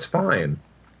 Like that's fine,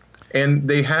 and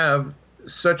they have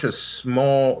such a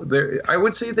small. I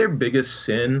would say their biggest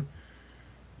sin.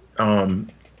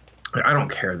 I don't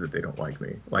care that they don't like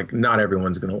me. Like, not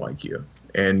everyone's gonna like you,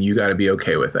 and you got to be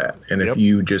okay with that. And if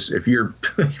you're,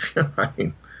 I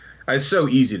mean, it's so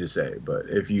easy to say, but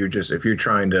if you're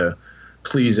trying to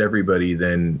please everybody,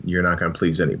 then you're not gonna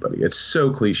please anybody. It's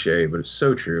so cliche, but it's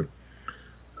so true.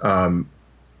 And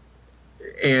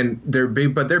their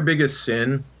biggest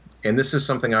sin, and this is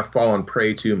something I've fallen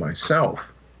prey to myself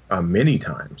many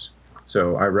times.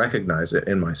 So I recognize it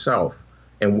in myself.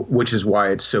 And which is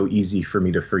why it's so easy for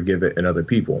me to forgive it in other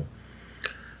people,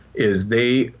 is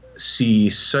they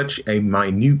see such a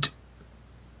minute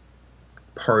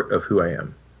part of who I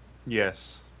am.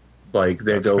 Yes. That's Like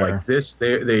fair. Like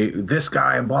this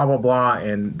guy and blah blah blah,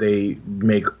 and they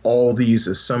make all these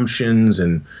assumptions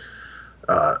and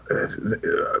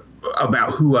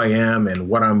about who I am and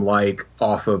what I'm like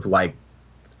off of like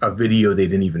a video they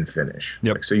didn't even finish.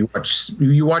 Yep. Like, so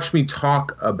you watch me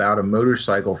talk about a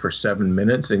motorcycle for 7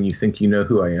 minutes and you think you know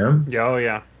who I am? Yeah, oh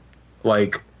yeah.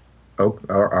 Like, oh,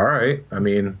 all right. I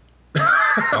mean,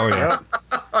 Oh yeah.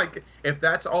 like if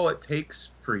that's all it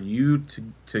takes for you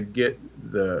to get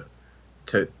the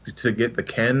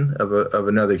ken of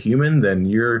another human, then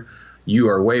you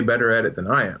are way better at it than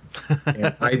I am.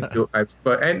 And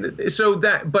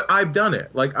but I've done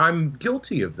it. Like, I'm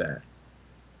guilty of that.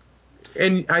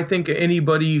 And I think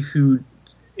anybody who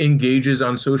engages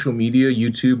on social media,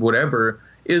 YouTube, whatever,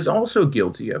 is also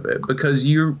guilty of it, because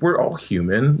we're all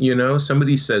human, you know.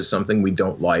 Somebody says something we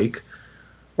don't like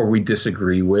or we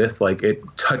disagree with, like it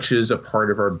touches a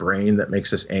part of our brain that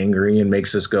makes us angry and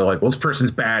makes us go like, well, this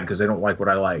person's bad because they don't like what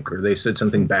I like, or they said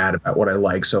something bad about what I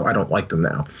like, so I don't like them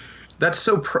now. That's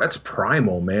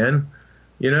primal, man,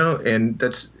 you know.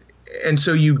 And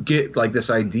so you get like this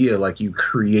idea, like you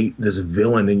create this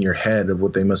villain in your head of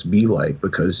what they must be like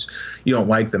because you don't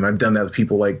like them. I've done that with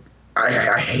people like,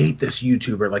 I hate this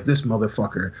YouTuber, like this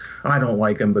motherfucker. I don't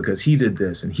like him because he did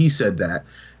this and he said that.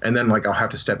 And then like I'll have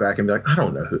to step back and be like, I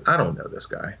don't know this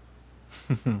guy.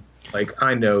 Like,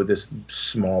 I know this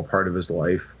small part of his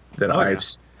life that I've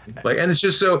seen. Like, and it's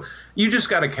just so you just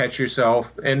got to catch yourself,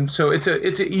 and so it's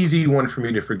an easy one for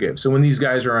me to forgive. So when these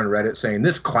guys are on Reddit saying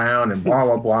this clown and blah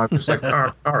blah blah, I'm just like,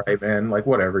 all right, man, like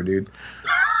whatever, dude.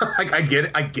 Like I get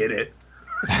it.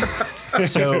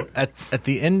 So at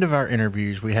the end of our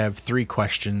interviews, we have 3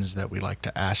 questions that we like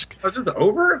to ask. Was it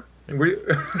over? I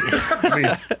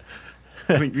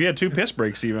mean, we had 2 piss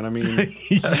breaks even. I mean,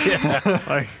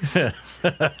 Yeah.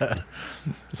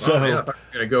 So man, I'm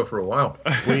gonna go for a while.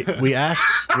 we ask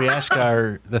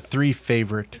the 3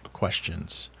 favorite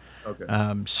questions. Okay.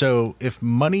 So if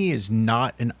money is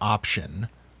not an option,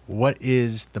 what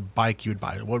is the bike you would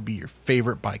buy? What would be your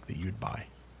favorite bike that you'd buy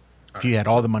if you had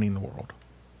all the money in the world?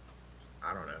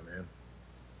 I don't know, man.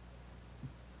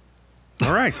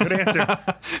 all right, good answer.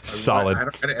 Solid.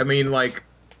 I mean, like,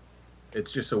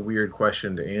 it's just a weird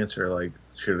question to answer. Like,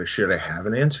 should I have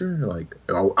an answer? Like,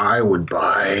 oh, I would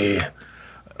buy.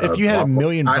 If you had $1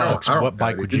 million, I don't what know,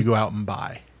 bike would dude. you go out and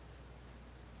buy?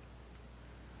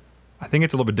 I think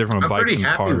it's a little bit different with bikes and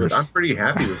cars. I'm pretty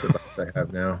happy with the bikes I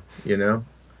have now. You know,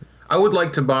 I would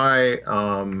like to buy.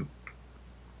 I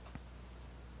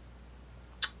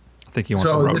think he wants a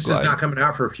So Road this Glide. is not coming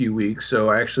out for a few weeks.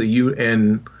 So actually, you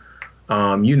and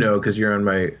you know, because you're on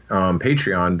my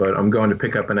Patreon, but I'm going to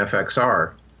pick up an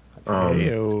FXR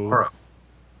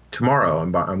tomorrow.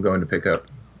 I'm going to pick up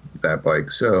that bike.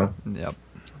 So Yep.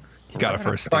 You got it for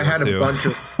a if I had steal,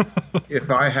 too. if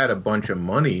I had a bunch of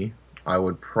money, I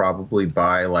would probably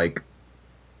buy like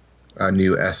a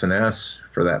new S&S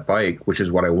for that bike, which is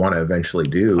what I want to eventually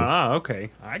do. Ah, okay.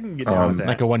 I can get down with that.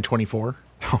 Like a 124?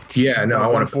 Yeah, no, I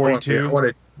want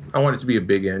 142. I want it to be a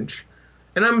big inch,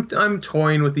 and I'm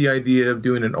toying with the idea of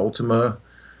doing an Ultima,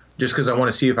 just because I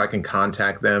want to see if I can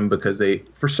contact them, because they,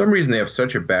 for some reason, they have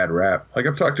such a bad rap. Like,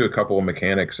 I've talked to a couple of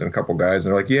mechanics and a couple guys,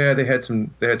 and they're like, yeah, they had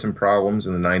some problems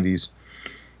in the 90s,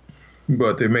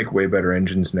 but they make way better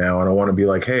engines now. And I want to be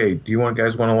like, hey, do you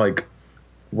guys want to like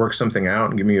work something out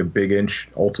and give me a big inch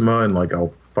Ultima, and like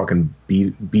I'll fucking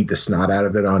beat the snot out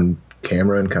of it on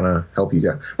camera and kind of help you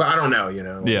guys. But I don't know, you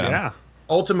know. Yeah.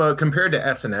 Ultima, compared to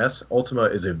S&S, Ultima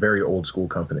is a very old school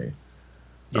company.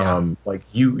 Like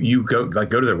you go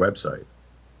to their website.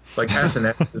 Like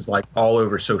SNS is like all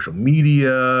over social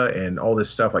media and all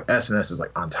this stuff. Like SNS is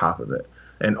like on top of it.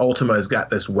 And Ultima has got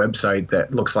this website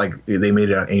that looks like they made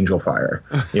it on Angel Fire,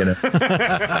 you know.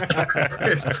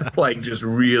 It's like just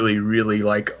really, really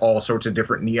like all sorts of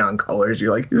different neon colors.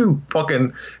 You're like,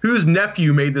 whose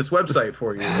nephew made this website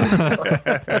for you?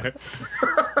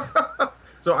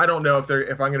 So I don't know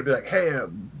if I'm gonna be like, hey,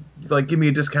 like give me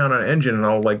a discount on Engine and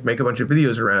I'll like make a bunch of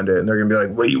videos around it, and they're gonna be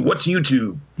like, wait, what's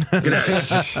YouTube? Get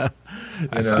out.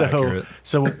 You know?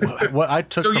 So what I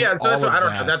took. I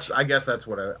don't know. I guess that's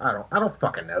what I don't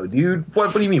fucking know, dude.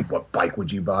 What do you mean? What bike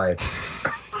would you buy?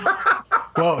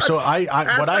 Well, so I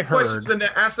heard.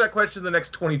 Ask that question to the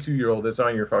next 22-year-old that's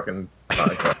on your fucking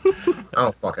podcast. I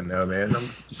don't fucking know, man. I'm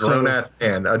grown ass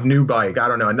man. A new bike. I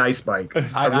don't know. A nice bike.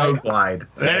 A road glide.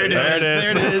 There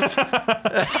it is.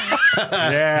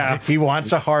 Yeah. He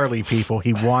wants a Harley, people.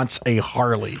 He wants a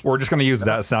Harley. We're just going to use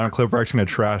that sound clip. We're actually going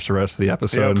to trash the rest of the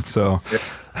episode. Yep. So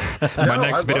my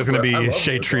next video is going to be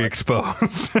Shadetree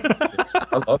exposed.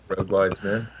 I love road glides,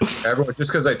 man. Everyone,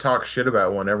 just because I talk shit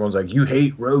about one, everyone's like, you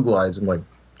hate road glides. I'm like,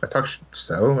 I talk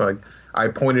like I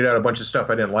pointed out a bunch of stuff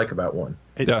I didn't like about one.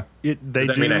 Does that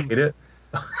mean I hate it?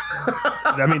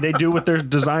 I mean, they do what they're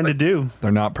designed to do.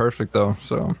 They're not perfect though,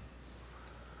 so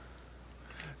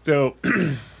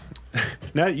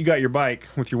now that you got your bike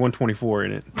with your 124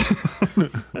 in it,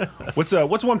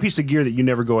 what's one piece of gear that you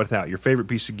never go without? Your favorite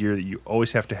piece of gear that you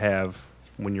always have to have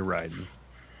when you're riding?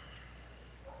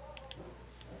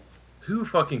 Who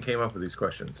fucking came up with these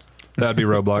questions? That'd be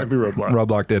Roblox.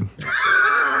 Roblox did.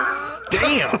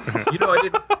 Damn. You know, I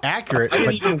didn't. Accurate. I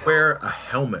didn't even wear a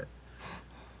helmet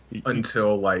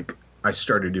until like I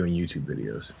started doing YouTube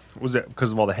videos. Was that because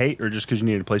of all the hate, or just because you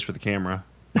needed a place for the camera?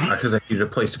 Because I needed a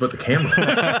place to put the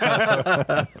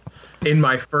camera. In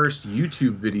my first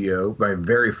YouTube video, my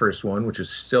very first one, which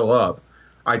is still up,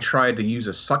 I tried to use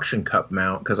a suction cup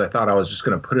mount because I thought I was just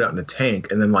going to put it out in the tank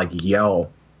and then like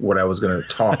yell what I was going to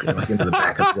talk like into the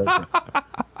back of the road.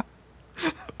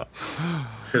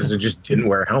 Because it just didn't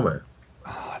wear a helmet.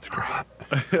 Oh, that's great.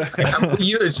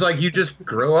 It's like you just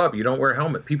grow up. You don't wear a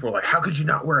helmet. People are like, how could you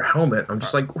not wear a helmet? I'm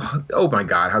just like, oh my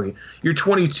God. You're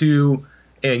 22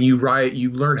 and you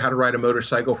learned how to ride a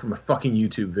motorcycle from a fucking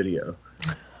YouTube video.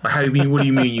 What do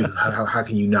you mean how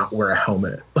can you not wear a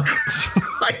helmet?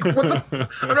 Like,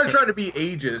 I'm not trying to be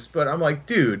ageist, but I'm like,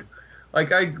 dude,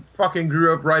 like I fucking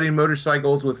grew up riding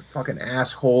motorcycles with fucking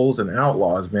assholes and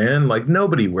outlaws, man. Like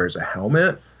nobody wears a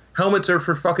helmet. Helmets are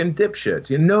for fucking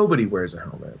dipshits. Nobody wears a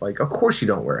helmet. Like, of course you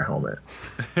don't wear a helmet.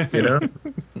 You know?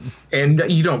 And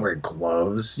you don't wear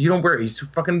gloves. You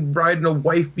fucking riding a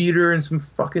wife beater and some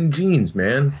fucking jeans,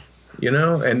 man. You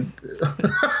know? And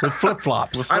with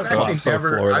flip-flops.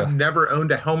 I've never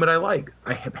owned a helmet I like.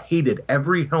 I have hated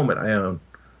every helmet I own.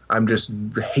 I'm just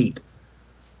hate.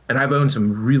 And I've owned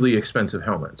some really expensive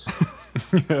helmets.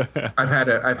 I've had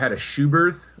a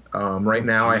Schuberth. Right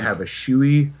now I have a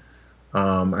Shoei.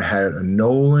 I had a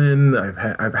Nolan.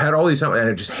 I've had all these helmets, and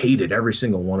I just hated every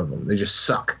single one of them. They just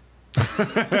suck.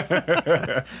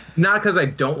 Not because I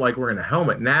don't like wearing a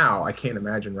helmet. Now I can't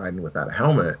imagine riding without a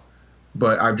helmet.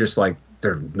 But I'm just like,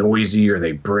 they're noisy, or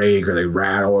they break, or they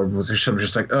rattle, or I'm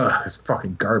just like, ugh, it's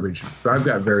fucking garbage. But I've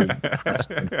got very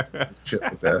shit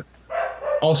like that.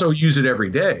 Also, use it every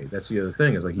day. That's the other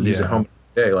thing. Is like you use a helmet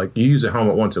every day. Like you use a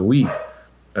helmet once a week.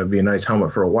 That'd be a nice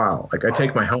helmet for a while. Like I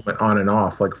take my helmet on and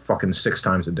off like fucking 6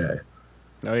 times a day.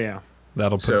 Oh yeah,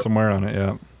 that'll put some wear on it.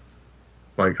 Yeah.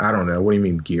 Like I don't know. What do you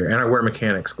mean gear? And I wear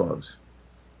mechanics gloves.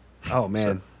 Oh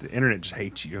man, the internet just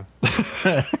hates you.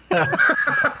 Because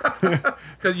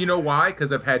you know why?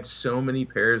 Because I've had so many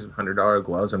pairs of $100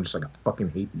 gloves. I'm just like, I fucking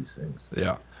hate these things.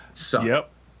 Yeah. Suck. Yep.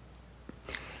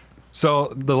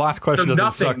 So the last question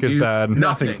doesn't suck as bad.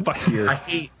 Nothing. Fuck gear. I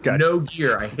hate no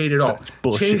gear. I hate it all.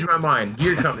 Change my mind.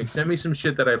 Gear company, send me some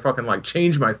shit that I fucking like.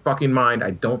 Change my fucking mind.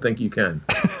 I don't think you can.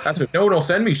 That's what. No one will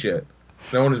send me shit.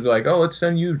 No one will be like, oh, let's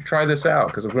send you try this out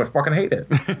because I'm gonna fucking hate it.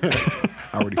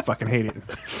 I already fucking hate it.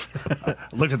 I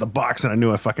looked at the box and I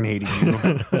knew I fucking hated you.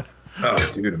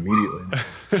 Oh, dude, immediately.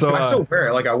 So I still wear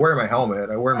it. Like I wear my helmet.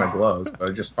 I wear my gloves. But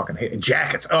I just fucking hate it.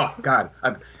 Jackets. Oh God,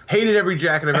 I've hated every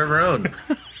jacket I've ever owned.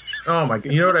 Oh my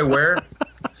God! You know what I wear?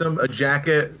 A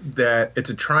jacket that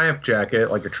it's a Triumph jacket,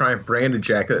 like a Triumph branded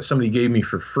jacket that somebody gave me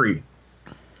for free.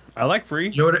 I like free.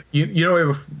 You know what? You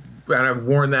know, and I've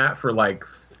worn that for like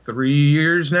 3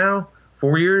 years now,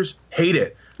 4 years. Hate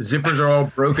it. Zippers are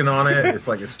all broken on it. It's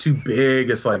like it's too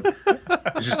big. It's like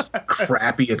it's just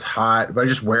crappy. It's hot, but I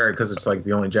just wear it because it's like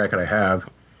the only jacket I have.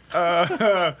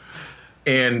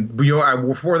 And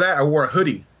before that, I wore a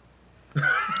hoodie.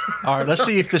 All right, let's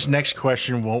see if this next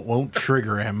question won't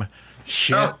trigger him.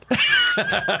 Shit. Oh.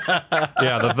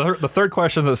 Yeah, the third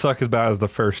question that suck as bad as the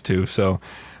first two. So,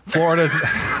 Florida's.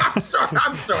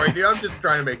 I'm sorry, dude. I'm just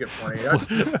trying to make it funny.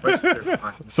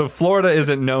 So Florida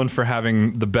isn't known for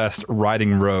having the best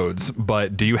riding roads,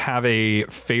 but do you have a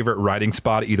favorite riding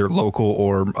spot, either local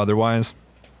or otherwise?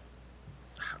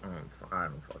 I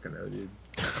don't fucking know, dude.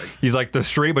 He's like, the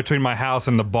street between my house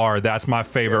and the bar, that's my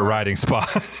favorite riding spot.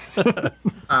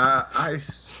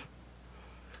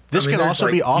 This can also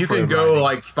be off-road. You can go riding.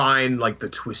 like find like the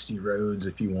twisty roads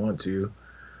if you want to.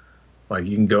 Like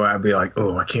you can go out and be like,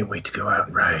 oh, I can't wait to go out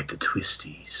and ride the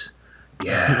twisties.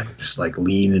 Yeah, just like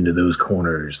lean into those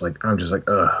corners. Like I'm just like,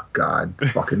 oh God,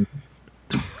 fucking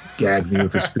gag me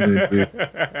with a spoon, dude.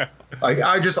 Like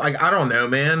I don't know,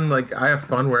 man. Like I have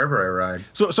fun wherever I ride.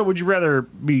 So would you rather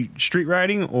be street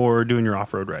riding or doing your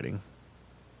off-road riding?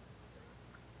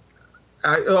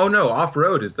 Oh no,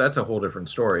 off-road that's a whole different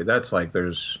story. That's like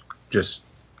there's just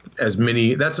as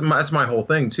many. That's my whole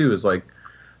thing too. Is like,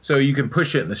 so you can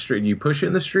push it in the street. You push it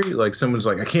in the street. Like someone's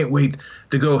like, I can't wait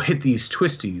to go hit these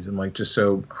twisties. And like, just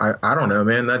so I don't know,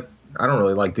 man. That I don't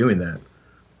really like doing that.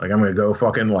 Like I'm gonna go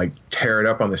fucking like tear it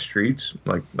up on the streets.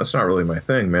 Like that's not really my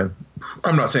thing, man.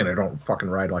 I'm not saying I don't fucking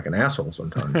ride like an asshole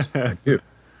sometimes. I do.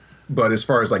 But as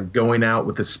far as like going out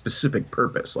with a specific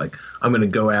purpose, like I'm going to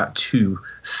go out to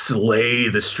slay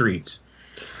the streets.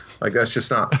 Like that's just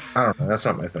not, I don't know. That's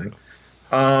not my thing.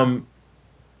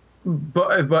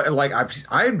 But like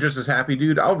I'm just as happy,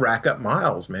 dude. I'll rack up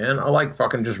miles, man. I like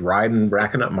fucking just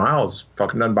racking up miles.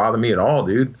 Fucking doesn't bother me at all,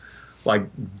 dude. Like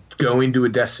going to a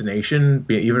destination,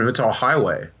 even if it's all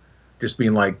highway, just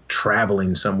being like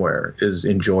traveling somewhere is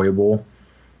enjoyable.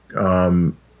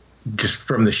 Just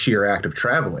from the sheer act of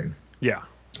traveling. Yeah.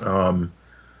 When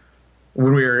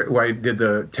I did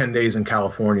the 10 days in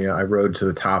California, I rode to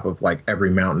the top of like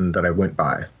every mountain that I went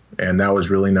by. And that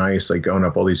was really nice, like going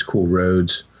up all these cool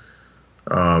roads.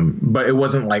 But I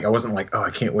wasn't like, oh, I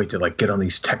can't wait to like get on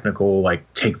these technical, like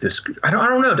take this. I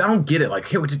don't know. I don't get it. Like,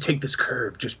 can't wait to take this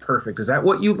curve just perfect. Is that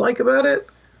what you like about it?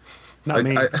 Not like,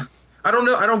 me. I don't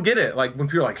know. I don't get it. Like when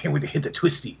people are like, can't wait to hit the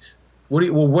twisties.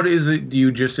 What is it? Do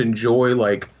you just enjoy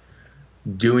like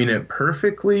doing it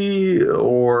perfectly,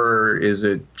 or is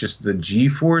it just the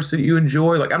G-force that you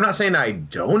enjoy? Like, I'm not saying I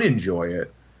don't enjoy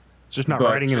it. It's just not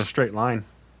riding in a straight line.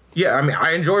 Yeah, I mean,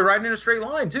 I enjoy riding in a straight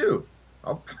line too.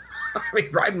 I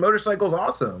mean, riding motorcycles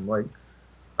awesome. Like,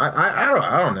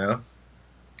 I don't know.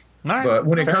 Right, but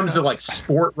when it comes to like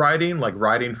sport riding, like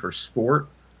riding for sport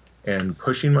and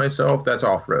pushing myself, that's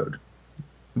off-road.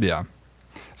 Yeah.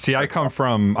 See, I come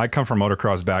from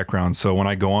motocross background, so when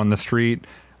I go on the street,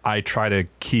 I try to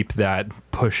keep that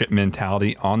push it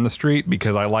mentality on the street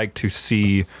because I like to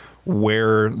see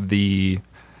where the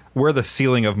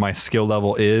ceiling of my skill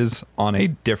level is on a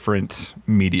different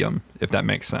medium, if that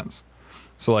makes sense.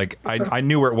 So like I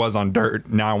knew where it was on dirt.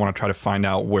 Now I want to try to find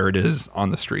out where it is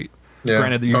on the street. Yeah.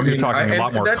 Granted, you're talking a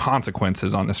lot more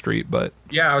consequences on the street, but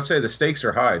yeah, I would say the stakes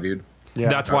are high, dude. Yeah,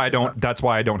 that's why I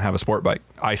don't have a sport bike.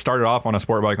 I started off on a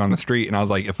sport bike on the street, and I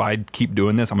was like, if I keep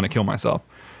doing this, I'm going to kill myself.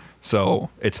 So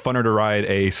it's funner to ride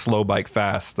a slow bike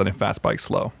fast than a fast bike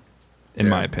slow, in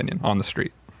my opinion, on the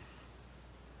street.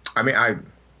 I mean, I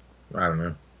don't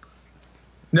know.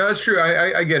 No, it's true.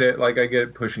 I get it. Like, I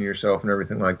get pushing yourself and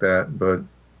everything like that, but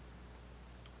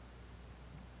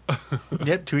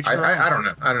yep, to each I don't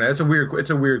know. I don't know. It's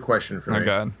a weird question for me. Oh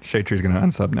God, Shadetree's gonna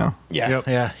unsub now. Yeah, yep.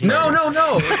 Yeah. No.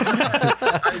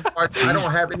 I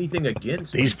don't have anything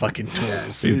against these fucking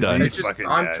tools. He's done. It's just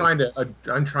I'm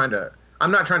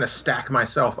not trying to stack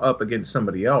myself up against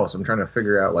somebody else. I'm trying to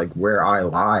figure out like where I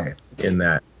lie in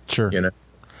that. Sure. You know.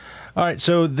 All right,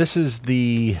 so this is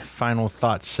the final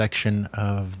thoughts section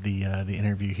of the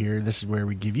interview here. This is where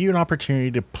we give you an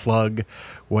opportunity to plug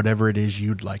whatever it is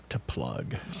you'd like to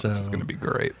plug. So this is going to be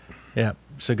great. Yeah.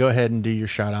 So go ahead and do your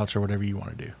shout outs or whatever you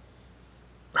want to do.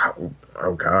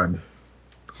 Oh God.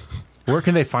 Where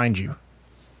can they find you?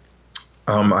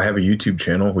 I have a YouTube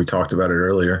channel. We talked about it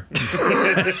earlier.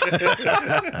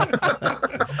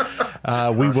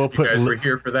 We will put. You guys were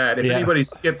here for that. If anybody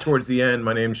skipped towards the end,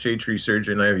 my name's Shadetree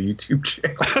Surgeon. I have a YouTube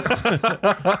channel,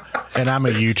 and I'm a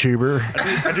YouTuber.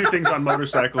 I do things on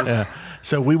motorcycles. Yeah.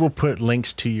 So we will put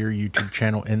links to your YouTube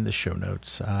channel in the show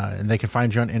notes, and they can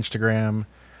find you on Instagram.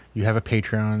 You have a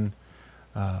Patreon.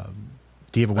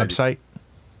 Do you have a website?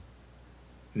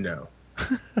 No.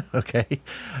 Okay.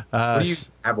 What do you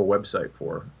have a website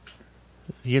for?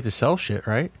 You have to sell shit,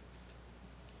 right?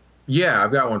 Yeah,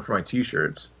 I've got one for my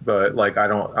T-shirts, but like I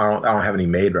don't have any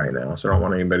made right now, so I don't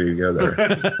want anybody to go there.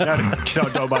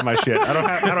 don't buy my shit. I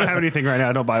don't have anything right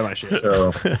now. Don't buy my shit.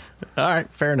 So, all right,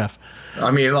 fair enough.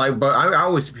 I mean, like, but I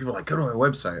always see people like, go to my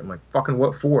website. I'm like, fucking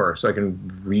what for? So I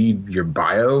can read your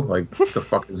bio? Like, what the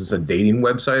fuck is this, a dating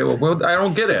website? Well, I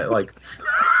don't get it. Like,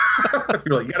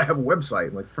 you're like, you gotta have a website.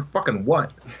 I'm like, for fucking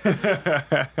what? All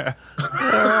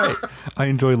right. I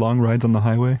enjoy long rides on the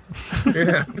highway.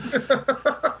 Yeah.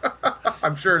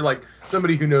 I'm sure like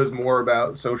somebody who knows more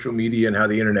about social media and how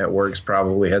the internet works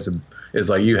probably is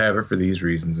like, you have it for these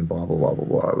reasons and blah blah blah blah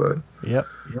blah. But Yep.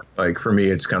 like for me,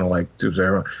 it's kind of like,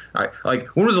 like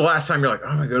when was the last time you're like, oh,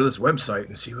 I'm gonna go to this website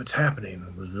and see what's happening?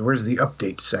 Where's the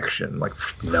update section? Like,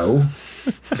 no.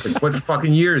 It's like, what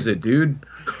fucking year is it, dude?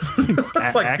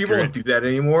 Like people don't do that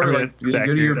anymore. I mean, like you go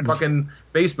to your fucking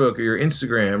Facebook or your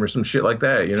Instagram or some shit like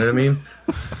that. You know what I mean?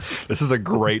 This is a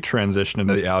great transition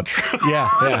into the outro.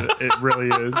 Yeah. It really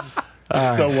is.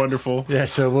 So wonderful. Yeah,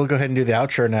 so we'll go ahead and do the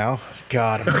outro now.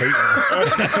 God, I'm hating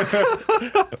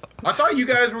this. I thought you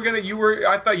guys were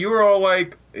I thought you were all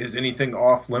like, is anything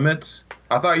off limits?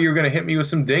 I thought you were gonna hit me with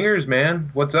some dingers, man.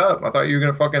 What's up? I thought you were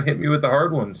gonna fucking hit me with the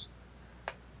hard ones.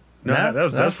 No,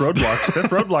 that's Roadblock's. That's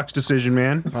Roadblock's decision,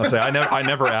 man. I'll say I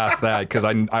never asked that because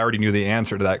I already knew the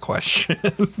answer to that question.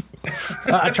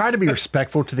 I try to be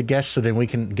respectful to the guests so then we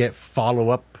can get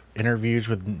follow-up interviews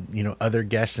with other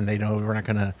guests, and they know we're not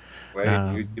gonna. Wait,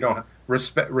 you don't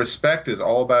respect is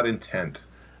all about intent.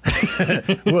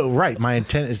 Well, right. My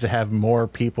intent is to have more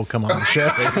people come on the show.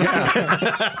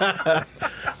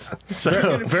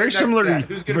 So very similar to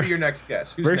who's going to be your next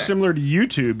guest? Who's very next? similar to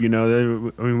YouTube. I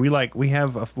mean, we like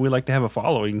to have a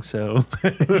following. So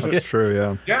That's true.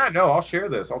 Yeah. Yeah, no, I'll share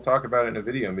this. I'll talk about it in a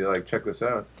video and be like, check this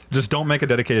out. Just don't make a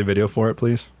dedicated video for it,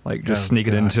 please. Like, just sneak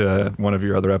it into one of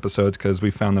your other episodes because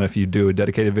we found that if you do a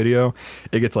dedicated video,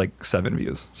 it gets like 7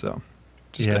 views. So.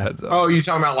 Just a heads up. Oh, you're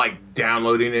talking about like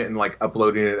downloading it and like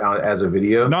uploading it out as a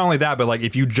video? Not only that, but like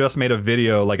if you just made a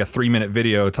video, like a 3-minute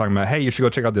video talking about, hey, you should go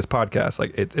check out this podcast,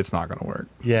 like it's not going to work.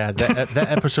 Yeah, that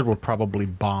episode will probably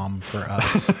bomb for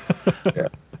us. Yeah.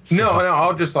 No,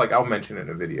 I'll mention it in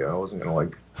a video. I wasn't going to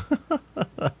like.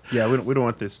 Yeah, we don't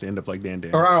want this to end up like Dan.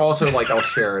 Or I'll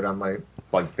share it on my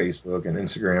like Facebook and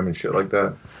Instagram and shit like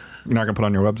that. You're not going to put it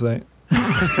on your website?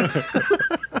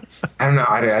 I don't know.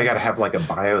 I got to have like a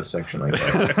bio section like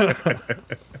that,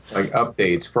 like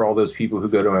updates for all those people who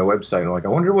go to my website and are like, I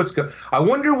wonder what's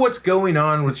going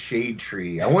on with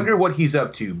Shadetree. I wonder what he's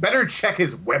up to. Better check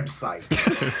his website.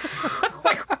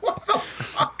 Like, what the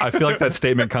fuck? I feel like that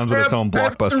statement comes with its own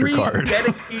Blockbuster card.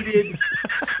 Dedicated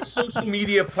social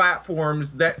media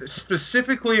platforms that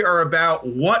specifically are about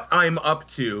what I'm up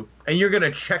to, and you're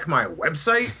gonna check my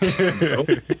website? Nope.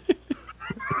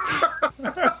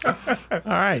 All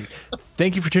right.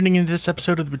 Thank you for tuning into this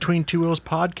episode of the Between Two Wheels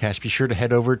podcast. Be sure to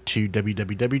head over to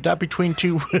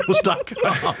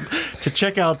www.between2wheels.com to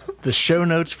check out the show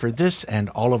notes for this and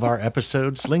all of our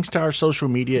episodes, links to our social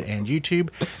media and YouTube,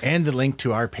 and the link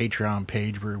to our Patreon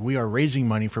page where we are raising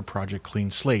money for Project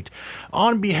Clean Slate.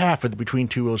 On behalf of the Between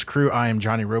Two Wheels crew, I am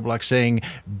Johnny Roblox saying,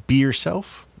 be yourself.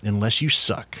 Unless you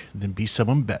suck, then be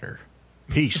someone better.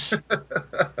 Peace.